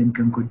income. Fixed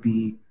income could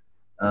be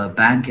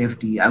bank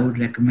FD. I would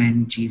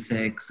recommend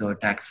GSECs or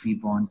tax-free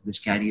bonds,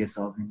 which carry a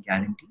sovereign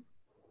guarantee.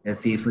 They're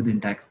safer than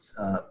bank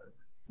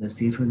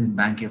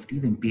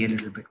FDs and pay a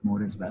little bit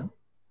more as well.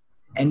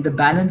 And the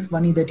balance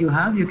money that you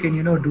have, you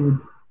can,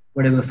 do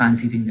whatever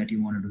fancy thing that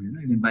you want to do.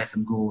 You can buy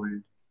some gold,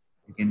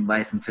 you can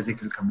buy some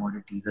physical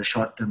commodities or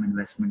short-term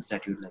investments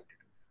that you'd like to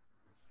do.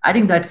 I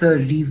think that's a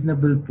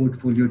reasonable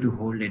portfolio to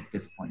hold at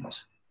this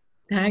point.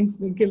 Thanks,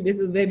 Nikhil. This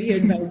is very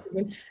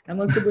advisable. I'm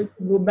also going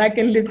to go back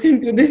and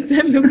listen to this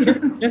and look at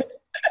it.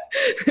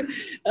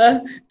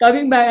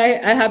 Coming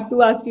back, I have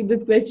to ask you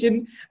this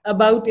question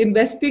about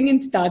investing in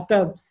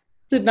startups.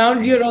 So now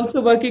you're also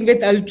working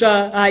with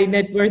ultra high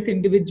net worth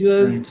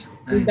individuals.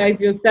 Right. You guys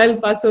yourself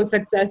are so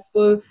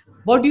successful.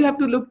 What do you have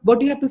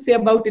to say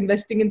about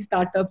investing in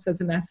startups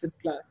as an asset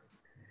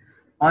class?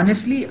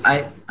 Honestly,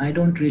 I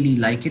don't really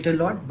like it a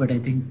lot, but I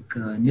think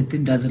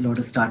Nitin does a lot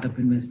of startup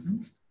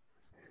investments.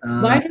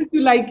 Why don't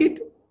you like it?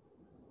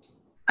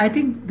 I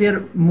think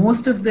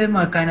most of them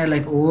are kind of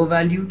like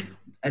overvalued.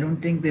 I don't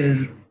think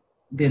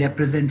they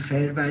represent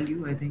fair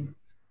value. I think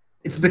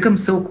it's become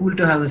so cool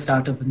to have a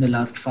startup in the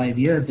last 5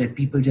 years that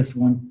people just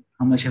want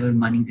how much ever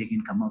money they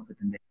can come up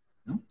with in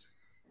there.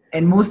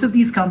 And most of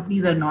these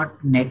companies are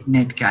not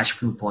net cash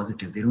flow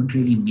positive. They don't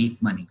really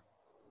make money.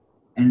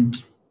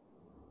 And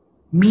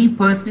me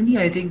personally,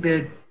 I think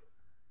that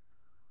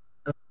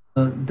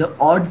the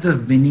odds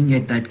of winning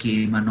at that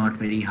game are not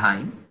very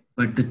high.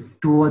 But the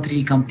 2 or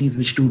 3 companies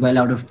which do well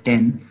out of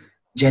 10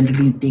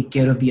 generally take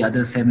care of the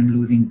other 7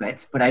 losing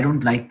bets. But I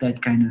don't like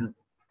that kind of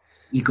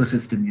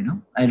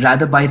ecosystem. I'd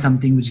rather buy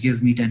something which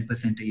gives me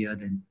 10% a year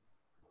than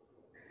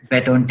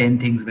bet on 10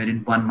 things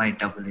wherein one might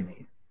double in a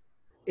year.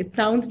 It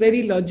sounds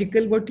very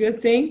logical what you're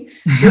saying.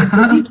 It's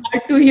very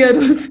hard to hear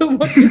also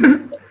what you're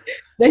saying,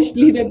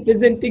 especially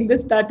representing the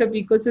startup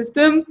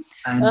ecosystem.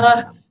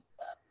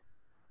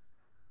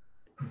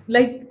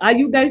 Like, are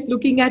you guys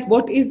looking at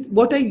what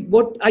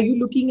are you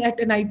looking at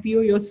an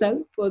IPO yourself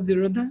for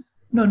Zerodha?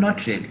 No,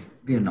 not really.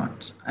 We are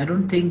not. I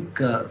don't think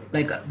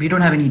we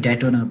don't have any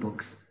debt on our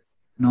books,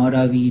 nor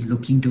are we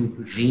looking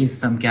to raise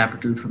some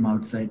capital from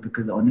outside,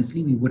 because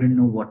honestly, we wouldn't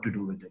know what to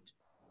do with it.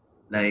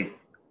 Like,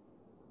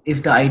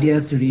 if the idea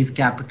is to raise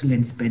capital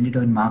and spend it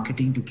on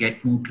marketing to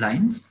get more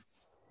clients,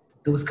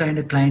 those kind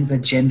of clients are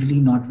generally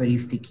not very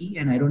sticky,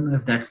 and I don't know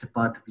if that's the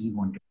path we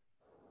want to.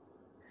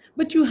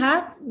 But you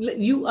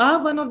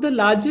are one of the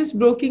largest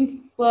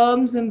broking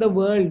firms in the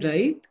world,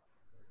 right?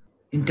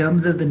 In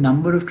terms of the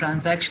number of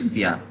transactions,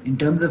 yeah. In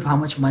terms of how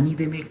much money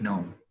they make,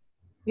 no.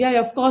 Yeah,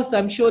 of course.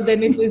 I'm sure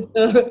then it is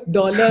the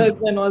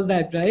dollars and all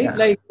that,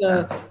 right?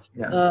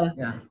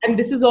 Yeah. And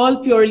this is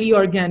all purely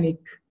organic.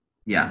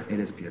 Yeah, it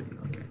is purely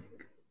organic.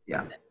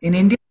 Yeah. In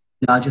India,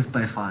 largest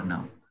by far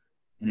now,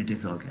 and it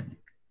is organic.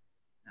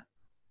 Yeah.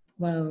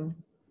 Wow.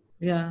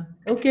 Yeah.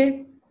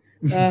 Okay.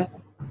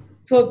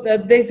 So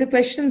there's a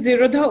question.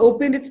 Zerodha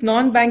opened its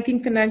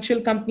non-banking financial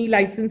company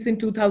license in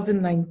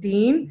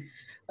 2019.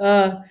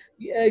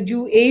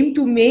 You aim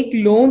to make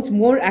loans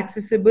more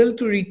accessible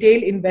to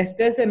retail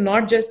investors and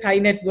not just high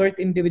net worth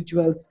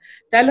individuals.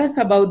 Tell us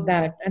about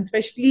that. And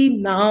especially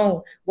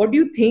now, what do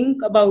you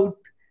think about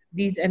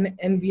these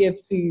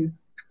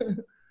NBFCs?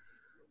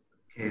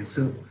 Okay,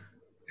 so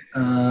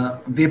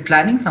we're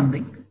planning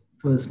something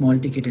for small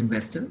ticket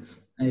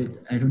investors. I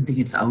don't think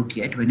it's out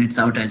yet. When it's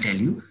out, I'll tell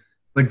you.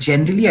 But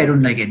generally, I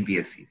don't like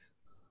NBFCs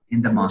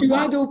in the market. You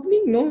are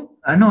opening, no?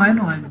 I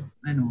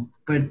know.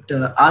 But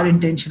our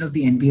intention of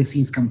the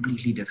NBFC is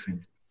completely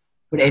different.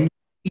 But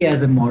NBFC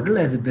as a model,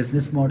 as a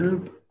business model,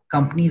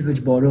 companies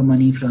which borrow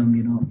money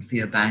from, say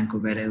a bank or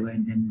wherever,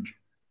 and then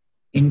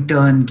in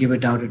turn give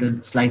it out at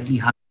a slightly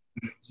higher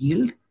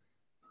yield,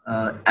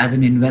 as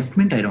an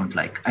investment, I don't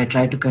like. I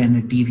try to kind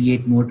of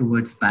deviate more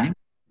towards bank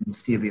and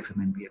stay away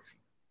from NBFC.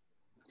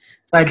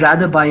 So I'd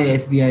rather buy a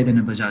SBI than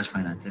a Bajaj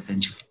Finance,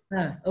 essentially.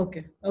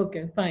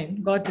 Okay,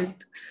 fine, got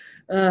it.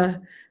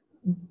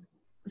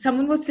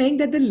 Someone was saying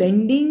that the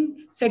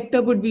lending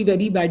sector would be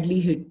very badly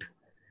hit.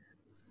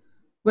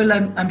 Well,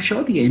 I'm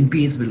sure the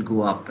NPAs will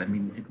go up. I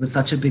mean, it was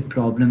such a big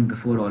problem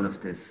before all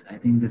of this. I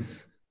think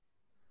it's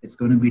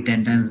going to be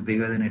 10 times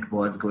bigger than it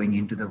was going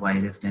into the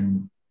virus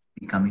and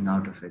be coming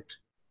out of it.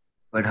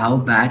 But how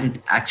bad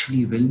it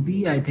actually will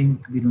be, I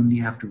think we'll only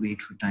have to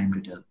wait for time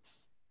to tell.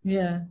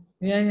 Yeah.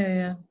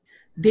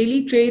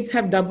 Daily trades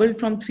have doubled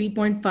from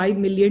 3.5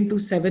 million to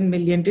 7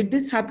 million. Did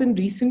this happen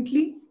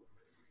recently?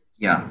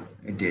 Yeah,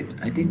 it did.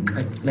 I think,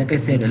 like I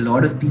said, a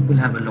lot of people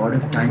have a lot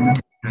of time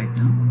right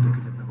now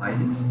because of the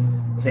virus.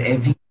 So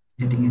everyone's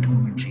sitting at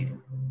home and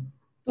trading.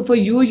 So for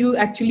you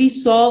actually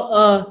saw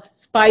a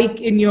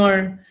spike in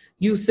your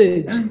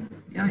usage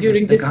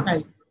during this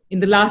time, in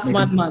the last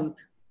 1 month.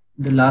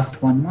 The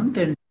last 1 month,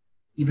 and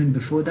even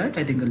before that,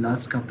 I think the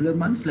last couple of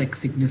months, like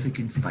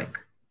significant spike.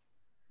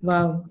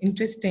 Wow,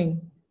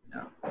 interesting.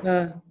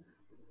 Yeah.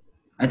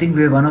 I think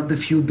we're one of the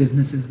few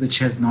businesses which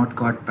has not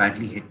got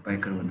badly hit by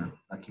Corona,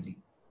 luckily.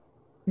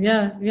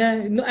 Yeah.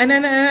 And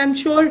I'm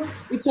sure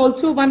it's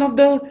also one of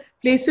the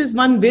places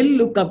one will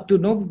look up to.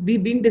 No,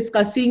 we've been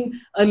discussing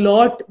a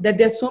lot that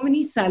there's so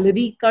many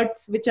salary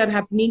cuts which are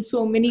happening,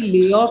 so many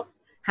layoffs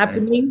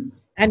happening. Right.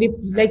 And if,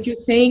 like you're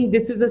saying,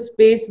 this is a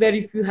space where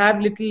if you have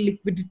little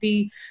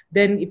liquidity,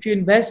 then if you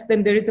invest,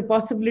 then there is a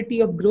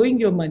possibility of growing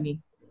your money.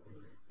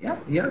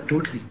 Yeah,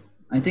 totally.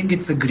 I think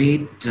it's a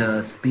great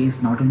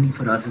space not only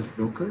for us as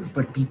brokers,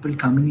 but people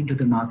coming into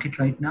the market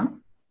right now,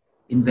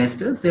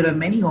 investors. There are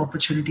many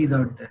opportunities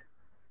out there.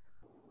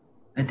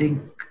 I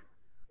think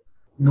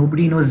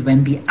nobody knows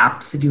when the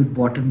absolute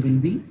bottom will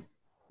be,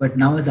 but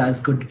now is as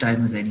good a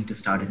time as any to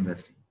start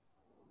investing.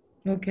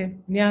 Okay.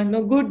 Yeah,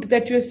 no, good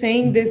that you're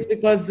saying this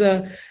because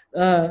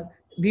uh,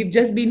 we've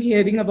just been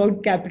hearing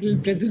about capital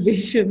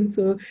preservation.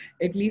 So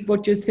at least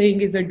what you're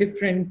saying is a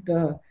different,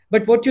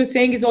 but what you're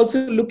saying is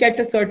also look at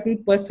a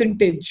certain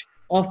percentage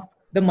of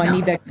the money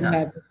Yeah, that you yeah.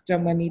 have, extra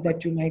money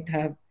that you might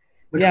have.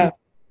 But who Yeah,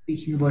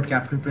 speaking about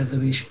capital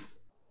preservation?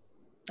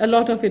 a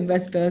lot of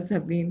investors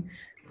have been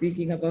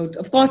speaking about.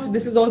 Of course,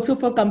 this is also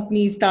for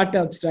companies,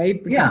 startups,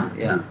 right? Yeah,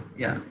 Particularly, yeah,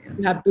 yeah, yeah.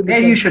 you have to There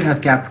look you at. should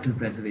have capital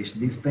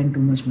preservation. They spend too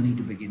much money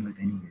to begin with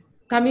anyway.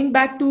 Coming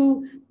back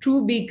to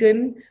True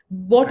Beacon,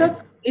 what Right.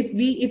 are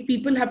if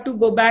people have to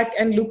go back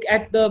and look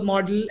at the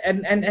model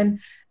and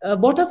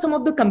what are some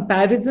of the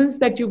comparisons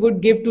that you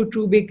would give to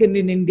True Beacon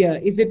in India?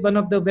 Is it one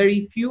of the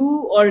very few,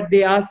 or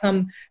there are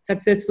some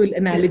successful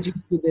analogies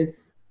to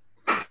this?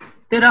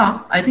 There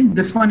are. I think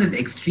this one is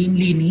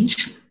extremely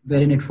niche,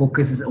 wherein it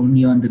focuses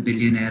only on the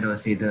billionaire or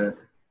say the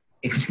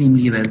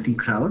extremely wealthy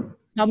crowd.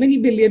 How many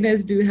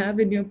billionaires do you have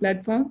in your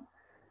platform?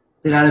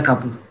 There are a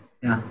couple.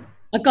 Yeah.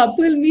 A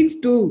couple means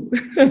two.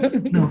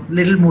 No,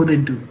 little more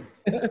than two.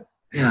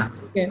 Yeah.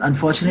 Okay.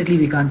 Unfortunately,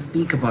 we can't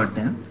speak about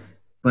them.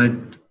 But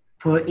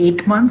for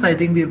 8 months, I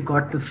think we've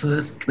got the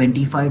first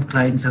 25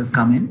 clients have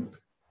come in.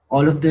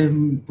 All of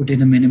them put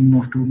in a minimum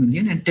of 2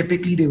 million, and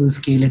typically they will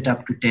scale it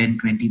up to 10,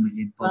 20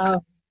 million per client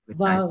Wow. with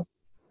time. Wow.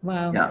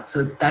 Wow. Yeah.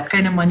 So that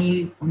kind of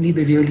money only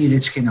the really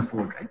rich can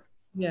afford, right?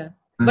 Yeah.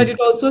 But But it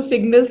also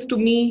signals to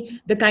me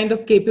the kind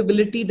of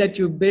capability that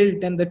you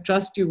built and the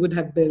trust you would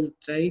have built,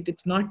 right?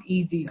 It's not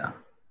easy. yeah.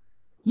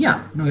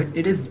 Yeah. No,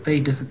 it is very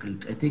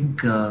difficult. I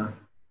think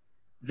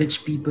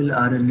rich people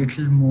are a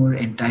little more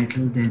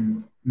entitled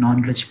than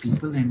non-rich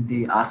people, and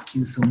they ask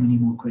you so many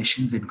more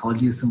questions and call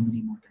you so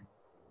many more times.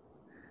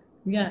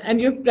 Yeah. And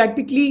you're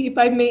practically, if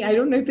I may, I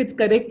don't know if it's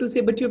correct to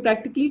say, but you're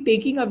practically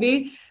taking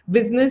away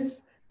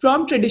business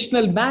from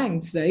traditional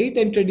banks, right?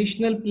 And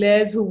traditional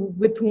players who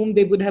with whom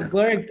they would have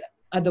worked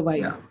Yeah,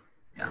 otherwise.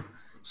 yeah,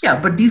 yeah.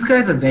 But these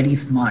guys are very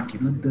smart.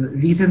 The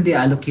reason they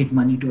allocate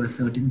money to a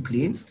certain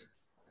place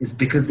is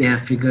because they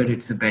have figured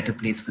it's a better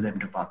place for them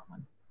to park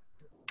money.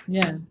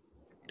 Yeah.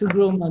 To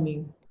grow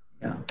money.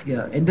 Yeah,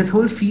 yeah. And this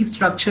whole fee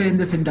structure in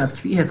this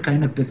industry has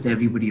kind of pissed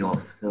everybody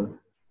off. So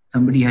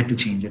somebody had to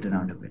change it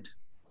around a bit.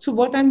 So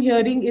what I'm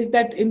hearing is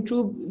that in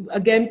True,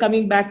 again,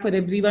 coming back for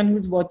everyone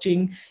who's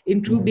watching,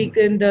 in True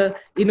Beacon, the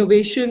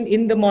innovation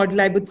in the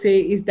model, I would say,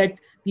 is that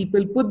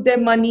people put their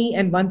money,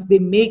 and once they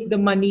make the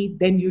money,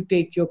 then you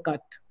take your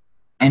cut.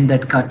 And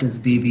that cut is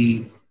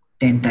maybe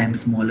 10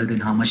 times smaller than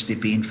how much they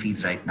pay in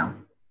fees right now.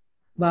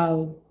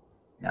 Wow.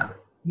 Yeah.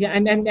 Yeah,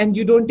 and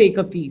you don't take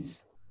a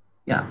fees.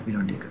 Yeah, we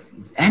don't take a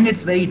fees. And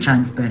it's very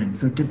transparent.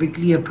 So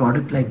typically a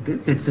product like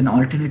this, it's an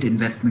alternate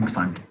investment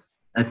fund,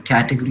 a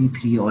category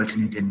 3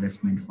 alternate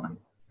investment fund.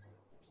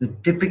 So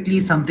typically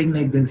something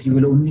like this, you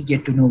will only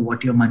get to know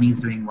what your money is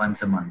doing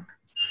once a month.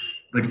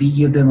 But we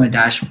give them a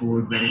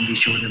dashboard wherein we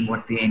show them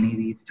what the NAV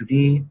is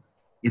today.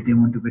 If they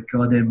want to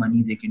withdraw their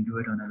money, they can do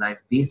it on a live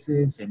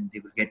basis and they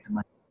will get the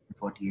money in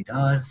 48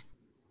 hours.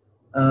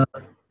 Uh,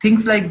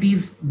 Things like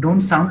these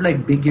don't sound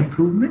like big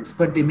improvements,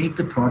 but they make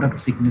the product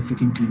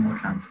significantly more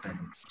transparent,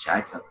 which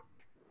adds up.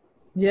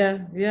 Yeah,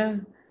 yeah.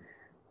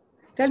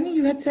 Tell me,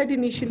 you had said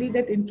initially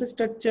that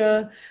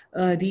infrastructure,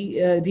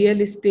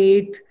 real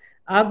estate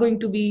are going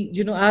to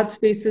be, art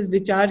spaces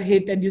which are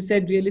hit, and you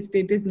said real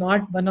estate is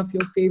not one of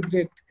your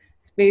favorite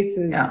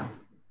spaces. Yeah,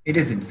 it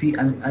isn't. See,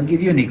 I'll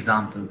give you an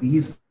example. We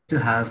used to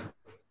have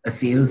a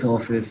sales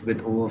office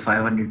with over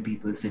 500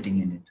 people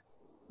sitting in it.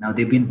 Now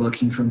they've been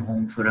working from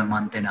home for a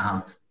month and a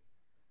half,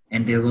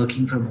 and they're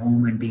working from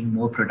home and being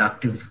more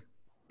productive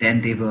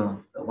than they were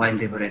while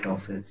they were at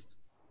office.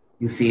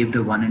 You save the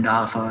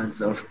 1.5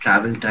 hours of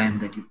travel time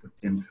that you put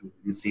them through.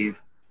 You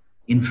save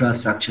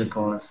infrastructure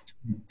cost,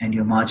 and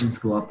your margins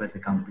go up as a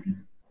company.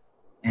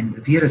 And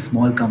we are a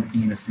small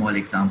company and a small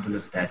example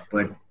of that.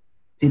 But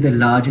say the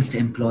largest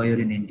employer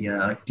in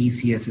India,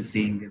 TCS, is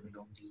saying they will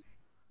only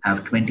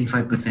have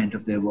 25%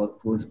 of their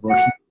workforce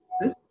working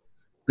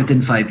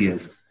within 5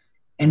 years.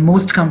 And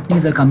most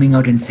companies are coming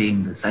out and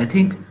saying this. I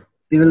think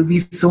there will be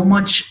so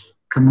much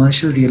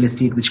commercial real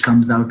estate which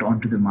comes out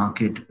onto the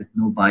market with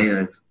no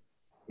buyers.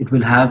 It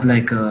will have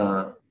like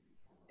a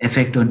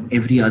effect on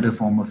every other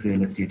form of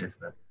real estate as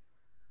well.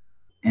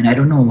 And I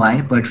don't know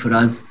why, but for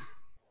us,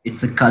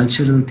 it's a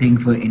cultural thing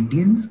for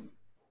Indians.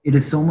 It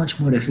is so much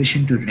more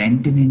efficient to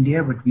rent in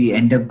India, but we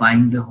end up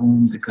buying the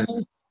home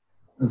because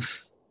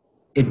of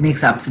it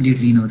makes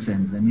absolutely no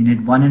sense. I mean, at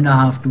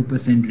 1.5,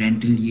 2%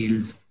 rental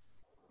yields,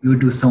 you would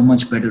do so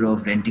much better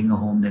off renting a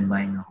home than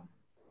buying a home.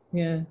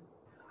 Yeah.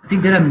 I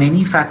think there are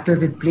many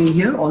factors at play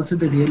here. Also,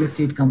 the real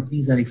estate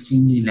companies are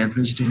extremely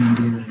leveraged in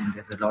India, and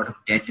there's a lot of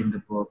debt in the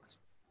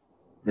books.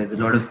 There's a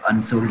lot of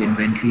unsold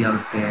inventory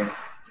out there.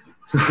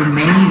 So for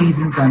many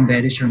reasons, I'm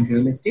bearish on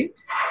real estate.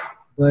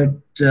 But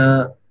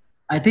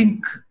I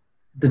think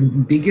the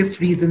biggest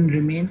reason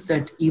remains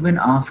that even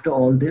after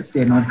all this,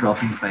 they're not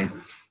dropping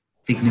prices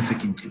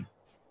significantly,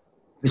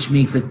 which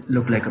makes it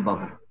look like a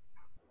bubble.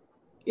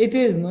 It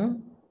is, no?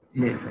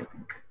 Yes, I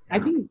think. I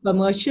think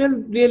commercial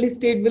real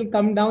estate will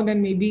come down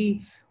and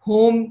maybe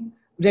home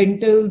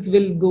rentals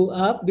will go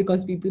up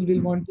because people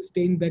will want to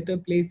stay in better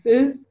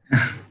places,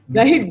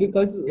 right?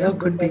 Because Yeah, of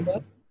could be.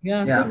 whatever.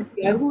 Yeah, Yeah,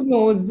 yeah, who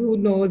knows? Who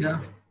knows?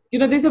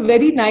 yeah. There's a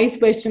very nice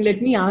question.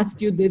 Let me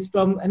ask you this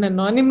from an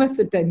anonymous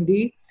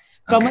attendee.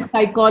 From a Okay.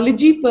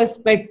 psychology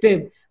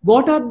perspective,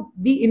 what are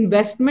the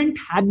investment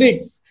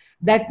habits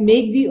that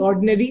make the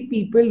ordinary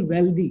people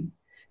wealthy,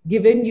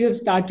 given you have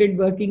started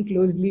working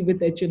closely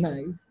with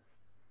HNIs?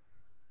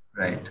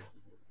 Right.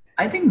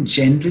 I think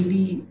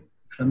generally,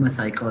 from a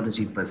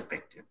psychology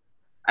perspective,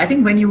 I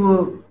think when you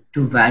were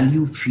to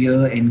value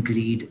fear and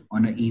greed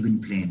on an even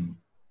plane,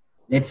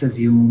 let's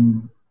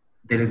assume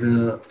there is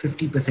a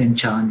 50%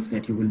 chance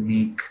that you will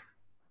make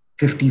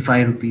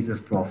 55 rupees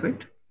of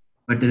profit,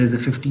 but there is a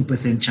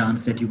 50%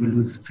 chance that you will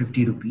lose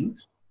 50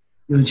 rupees.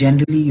 You'll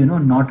generally,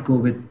 not go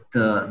with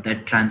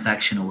that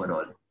transaction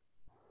overall.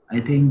 I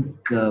think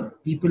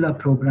people are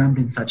programmed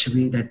in such a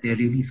way that they're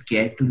really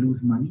scared to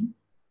lose money.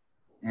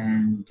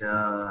 And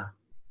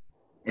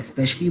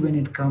especially when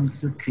it comes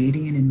to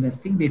trading and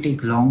investing, they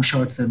take long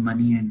shots on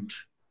money and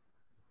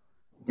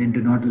then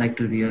do not like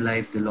to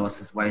realize the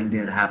losses while they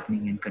are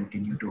happening and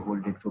continue to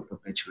hold it for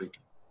perpetuity.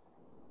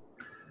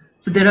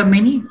 So there are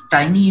many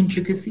tiny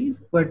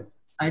intricacies, but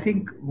I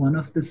think one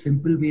of the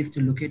simple ways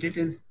to look at it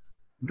is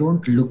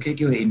don't look at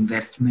your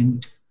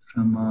investment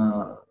from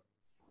a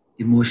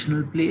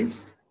emotional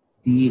place.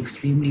 Be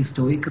extremely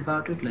stoic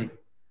about it. Like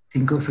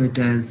think of it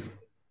as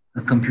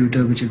a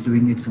computer which is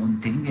doing its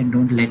own thing and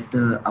don't let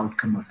the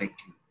outcome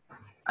affect you.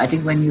 I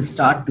think when you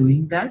start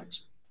doing that,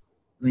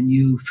 when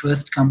you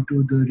first come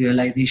to the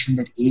realization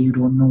that A, you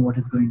don't know what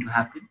is going to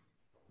happen,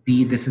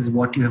 B, this is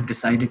what you have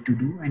decided to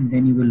do, and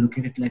then you will look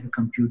at it like a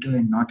computer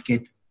and not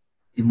get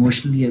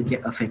emotionally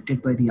get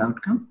affected by the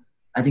outcome,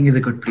 I think is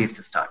a good place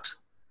to start.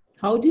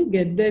 How do you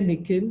get there,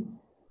 Nikhil?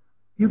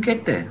 You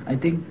get there. I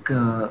think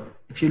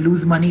if you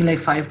lose money like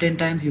 5-10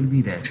 times, you'll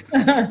be there.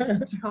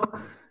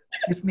 So,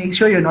 just make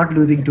sure you're not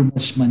losing too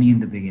much money in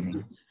the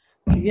beginning.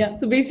 Yeah.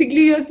 So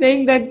basically, you're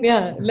saying that,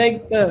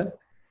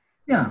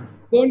 Yeah.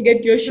 don't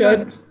get your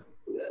shirt.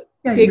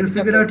 Yeah, taken you'll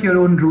figure away. out your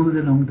own rules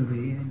along the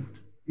way and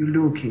you'll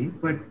do okay.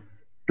 But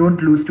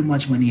don't lose too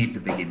much money at the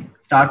beginning.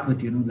 Start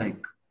with,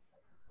 like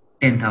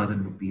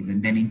 10,000 rupees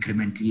and then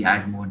incrementally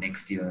add more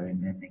next year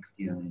and then next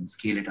year and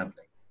scale it up.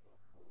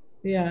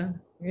 Yeah.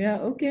 Yeah.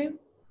 Okay.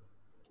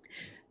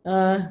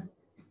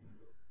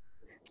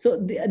 So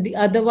the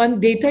other one,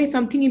 data is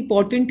something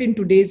important in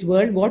today's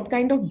world. What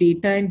kind of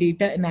data and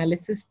data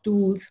analysis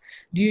tools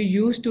do you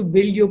use to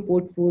build your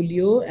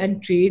portfolio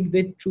and trade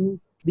with True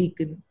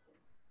Beacon?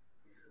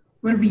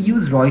 Well, we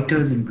use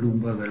Reuters and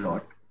Bloomberg a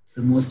lot.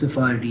 So most of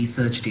our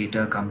research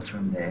data comes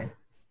from there.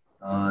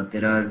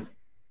 There are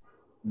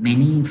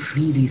many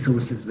free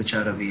resources which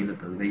are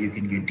available where you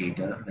can get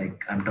data.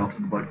 Like I'm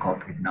talking about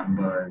corporate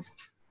numbers.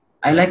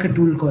 I like a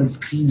tool called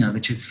Screener,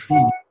 which is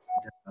free.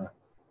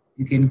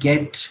 You can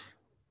get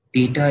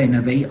data in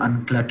a very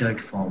uncluttered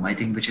form, I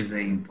think, which is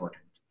very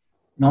important.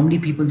 Normally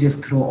people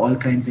just throw all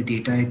kinds of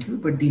data at you,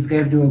 but these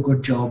guys do a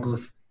good job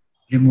of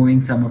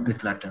removing some of the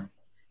clutter.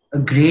 A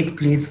great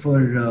place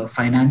for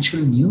financial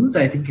news,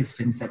 I think, is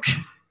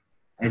Finception.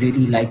 I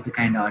really like the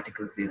kind of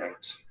articles they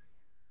write.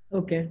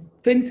 Okay.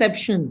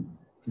 Finception.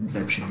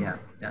 Finception, yeah.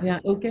 Yeah,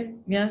 okay.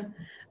 Yeah.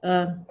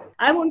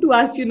 I want to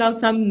ask you now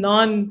some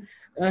non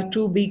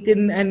True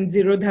Beacon and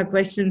Zerodha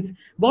questions.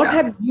 What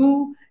have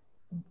you,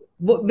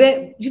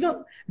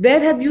 where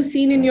have you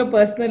seen in your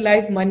personal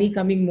life money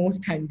coming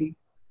most handy?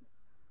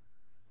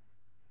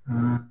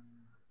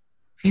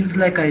 Feels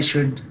like I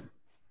should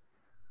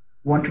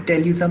want to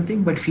tell you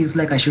something, but feels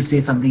like I should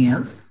say something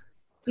else.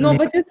 So no,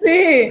 but just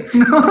say.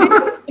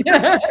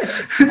 Tell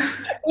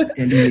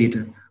you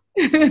later.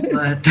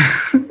 But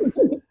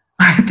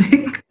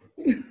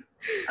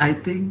I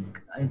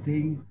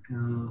think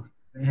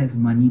where has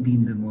money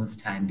been the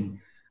most handy?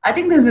 I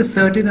think there's a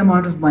certain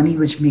amount of money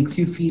which makes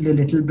you feel a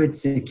little bit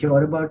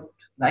secure about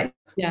life.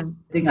 Yeah.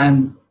 I think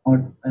I'm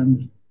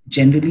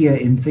generally an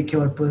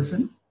insecure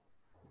person,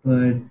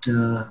 but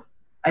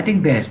I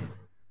think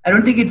I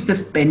don't think it's the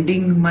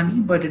spending money,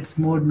 but it's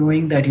more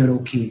knowing that you're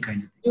okay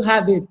kind of thing. You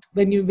have it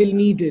when you will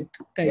need it.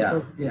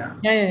 Yeah.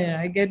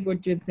 I get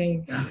what you're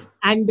saying. Yeah.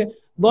 And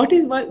what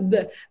is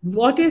the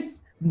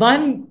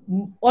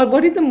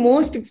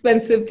most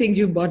expensive thing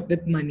you bought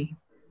with money?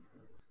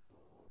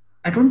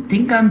 I don't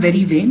think I'm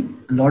very vain.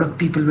 A lot of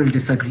people will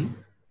disagree,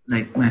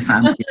 like my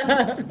family.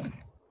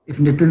 If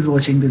Nitin's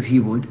watching this, he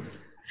would.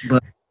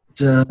 But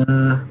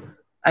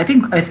I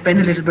think I spend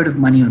a little bit of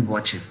money on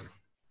watches.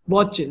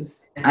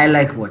 Watches. I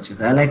like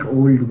watches. I like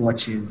old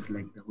watches,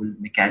 like the whole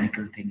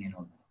mechanical thing and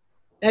all.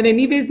 And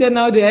anyways, they're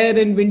now rare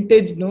and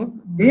vintage, no?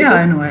 Yeah,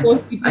 I know.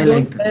 I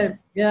like them.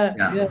 Yeah.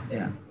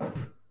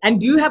 And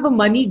do you have a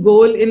money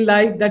goal in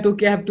life that,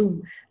 okay, I have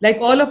to, like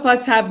all of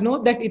us have,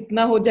 no, that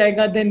itna ho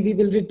jayega, then we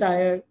will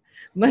retire.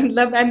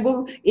 मतलब and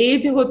वो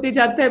age होते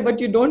जाता है, but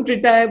you don't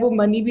retire, वो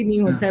money भी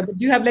नहीं होता है. But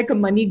do you have like a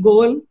money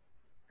goal?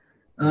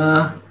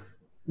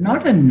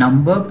 Not a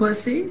number per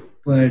se,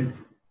 but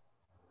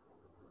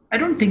I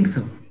don't think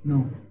so.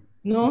 No.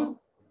 No?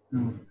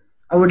 No.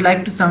 I would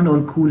like to sound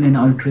all cool and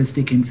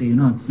altruistic and say,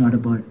 it's not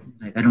about,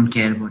 like, I don't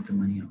care about the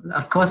money.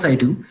 Of course I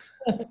do.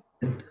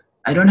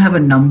 I don't have a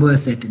number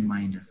set in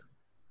mind or something.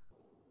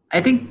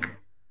 I think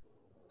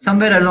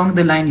somewhere along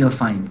the line, you're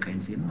fine,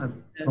 kind of, I've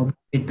probably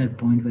hit that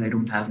point where I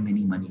don't have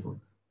many money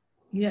goals.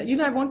 Yeah,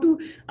 I want to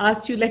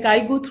ask you, like I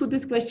go through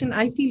this question,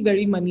 I feel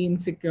very money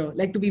insecure.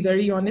 Like, to be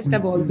very honest,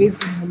 I've always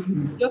been money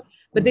insecure,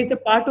 but there's a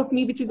part of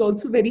me which is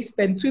also very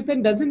spendthrift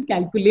and doesn't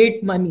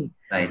calculate money.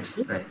 Right.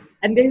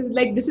 And there's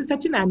like, this is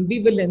such an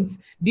ambivalence.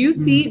 Do you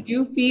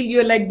feel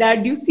you're like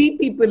that? Do you see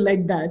people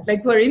like that?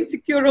 Like, who are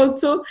insecure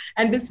also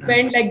and will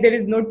spend like there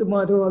is no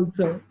tomorrow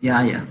also?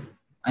 Yeah.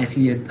 I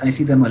see it. I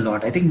see them a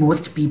lot. I think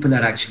most people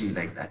are actually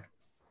like that.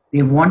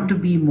 They want to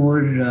be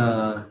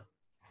more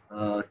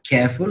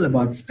careful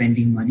about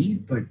spending money,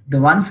 but the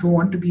ones who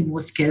want to be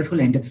most careful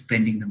end up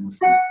spending the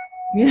most money.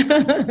 Yeah.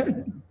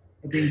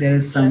 I think there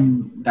is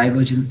some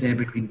divergence there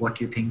between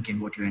what you think and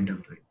what you end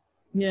up doing.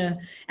 Yeah.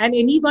 And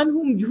anyone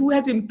who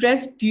has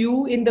impressed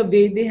you in the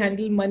way they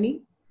handle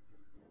money?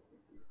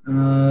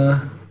 Who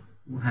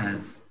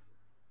has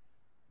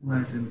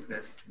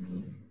impressed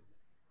me?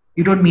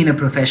 You don't mean a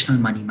professional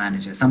money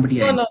manager, somebody?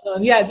 No.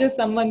 Yeah, just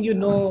someone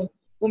whom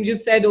you've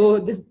said, oh,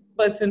 this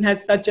person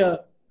has such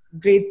a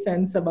great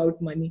sense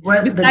about money.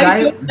 Well,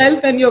 besides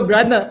yourself and your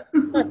brother.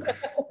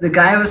 The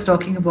guy I was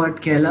talking about,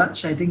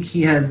 Kailash, I think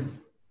he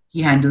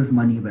handles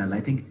money well.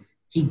 I think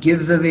he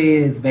gives away,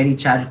 is very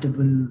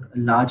charitable, a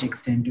large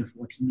extent of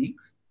what he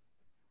makes.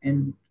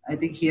 And I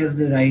think he has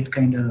the right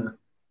kind of,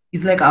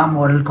 he's like our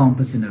moral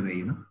compass in a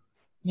way,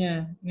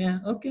 Yeah.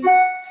 Okay.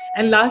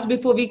 And last,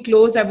 before we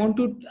close, I want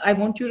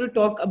you to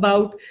talk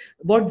about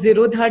what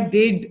Zerodha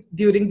did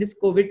during this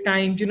COVID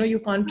time. You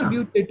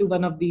contributed to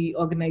one of the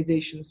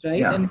organizations, right?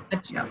 Yeah. And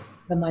matched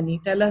the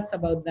money. Tell us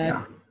about that.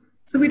 Yeah.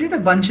 So we did a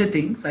bunch of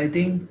things. I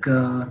think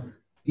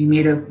we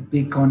made a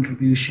big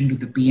contribution to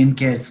the PM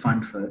Cares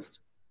Fund first.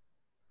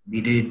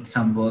 We did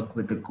some work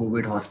with the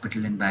COVID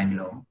hospital in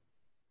Bangalore.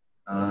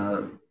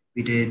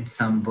 We did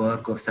some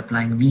work of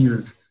supplying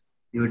meals.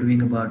 We were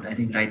doing about, I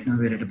think right now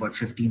we're at about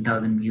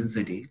 15,000 meals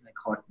a day, like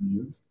hot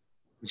meals,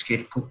 which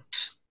get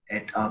cooked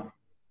at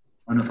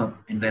one of our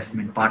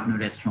investment partner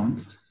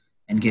restaurants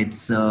and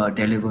gets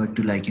delivered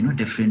to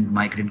different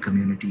migrant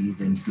communities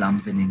and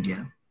slums in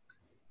India.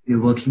 We're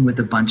working with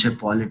a bunch of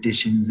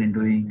politicians and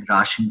doing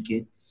ration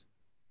kits,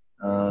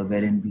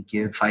 wherein we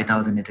give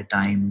 5,000 at a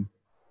time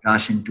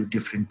ration to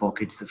different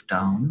pockets of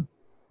town.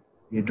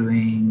 We're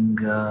doing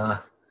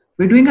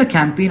a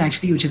campaign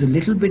actually, which is a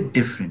little bit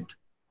different.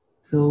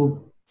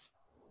 So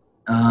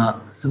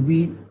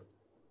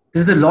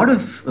there's a lot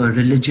of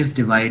religious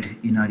divide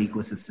in our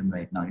ecosystem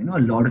right now. A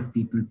lot of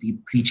people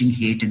preaching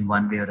hate in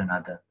one way or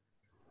another.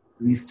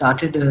 We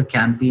started a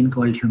campaign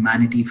called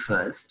Humanity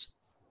First,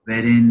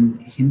 wherein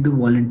Hindu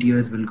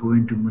volunteers will go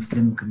into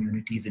Muslim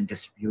communities and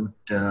distribute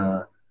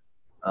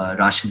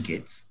ration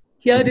kits.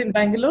 Here in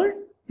Bangalore?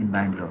 In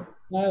Bangalore.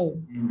 Wow.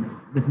 And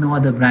with no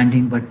other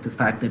branding but the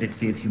fact that it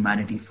says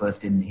Humanity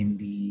First in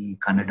Hindi,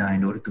 Kannada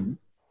and Urdu.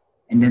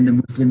 And then the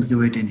Muslims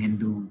do it in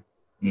Hindu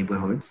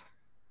neighborhoods.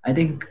 I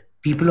think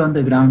people on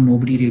the ground,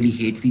 nobody really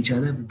hates each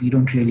other. We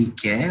don't really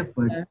care.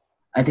 But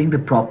I think the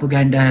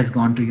propaganda has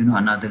gone to,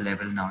 another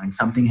level now. And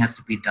something has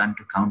to be done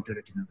to counter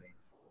it in a way.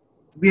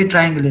 We are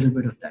trying a little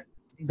bit of that.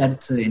 I think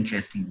that's an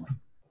interesting one.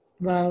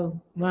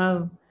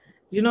 Wow.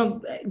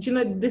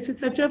 This is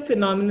such a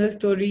phenomenal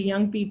story.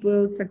 Young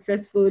people,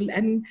 successful,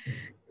 and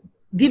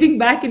giving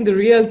back in the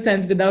real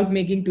sense without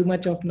making too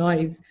much of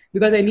noise.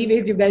 Because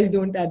anyways, you guys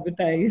don't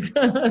advertise.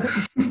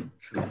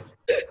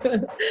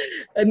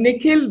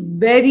 Nikhil,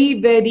 very,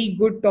 very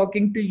good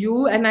talking to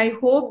you. And I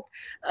hope,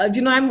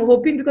 I'm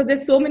hoping, because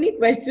there's so many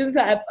questions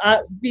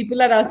people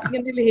are asking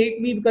and they'll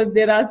hate me because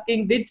they're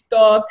asking which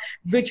stock,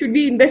 should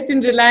we invest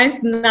in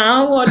Reliance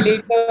now or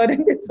later?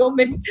 And there's so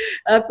many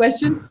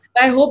questions.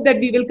 I hope that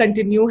we will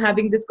continue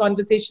having this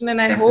conversation,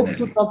 and I hope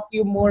to talk to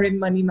you more in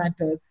Money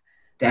Matters.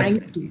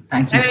 Definitely.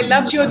 Thank you. And I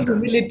love your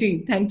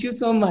humility. Thank you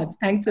so much.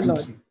 Thanks a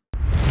lot.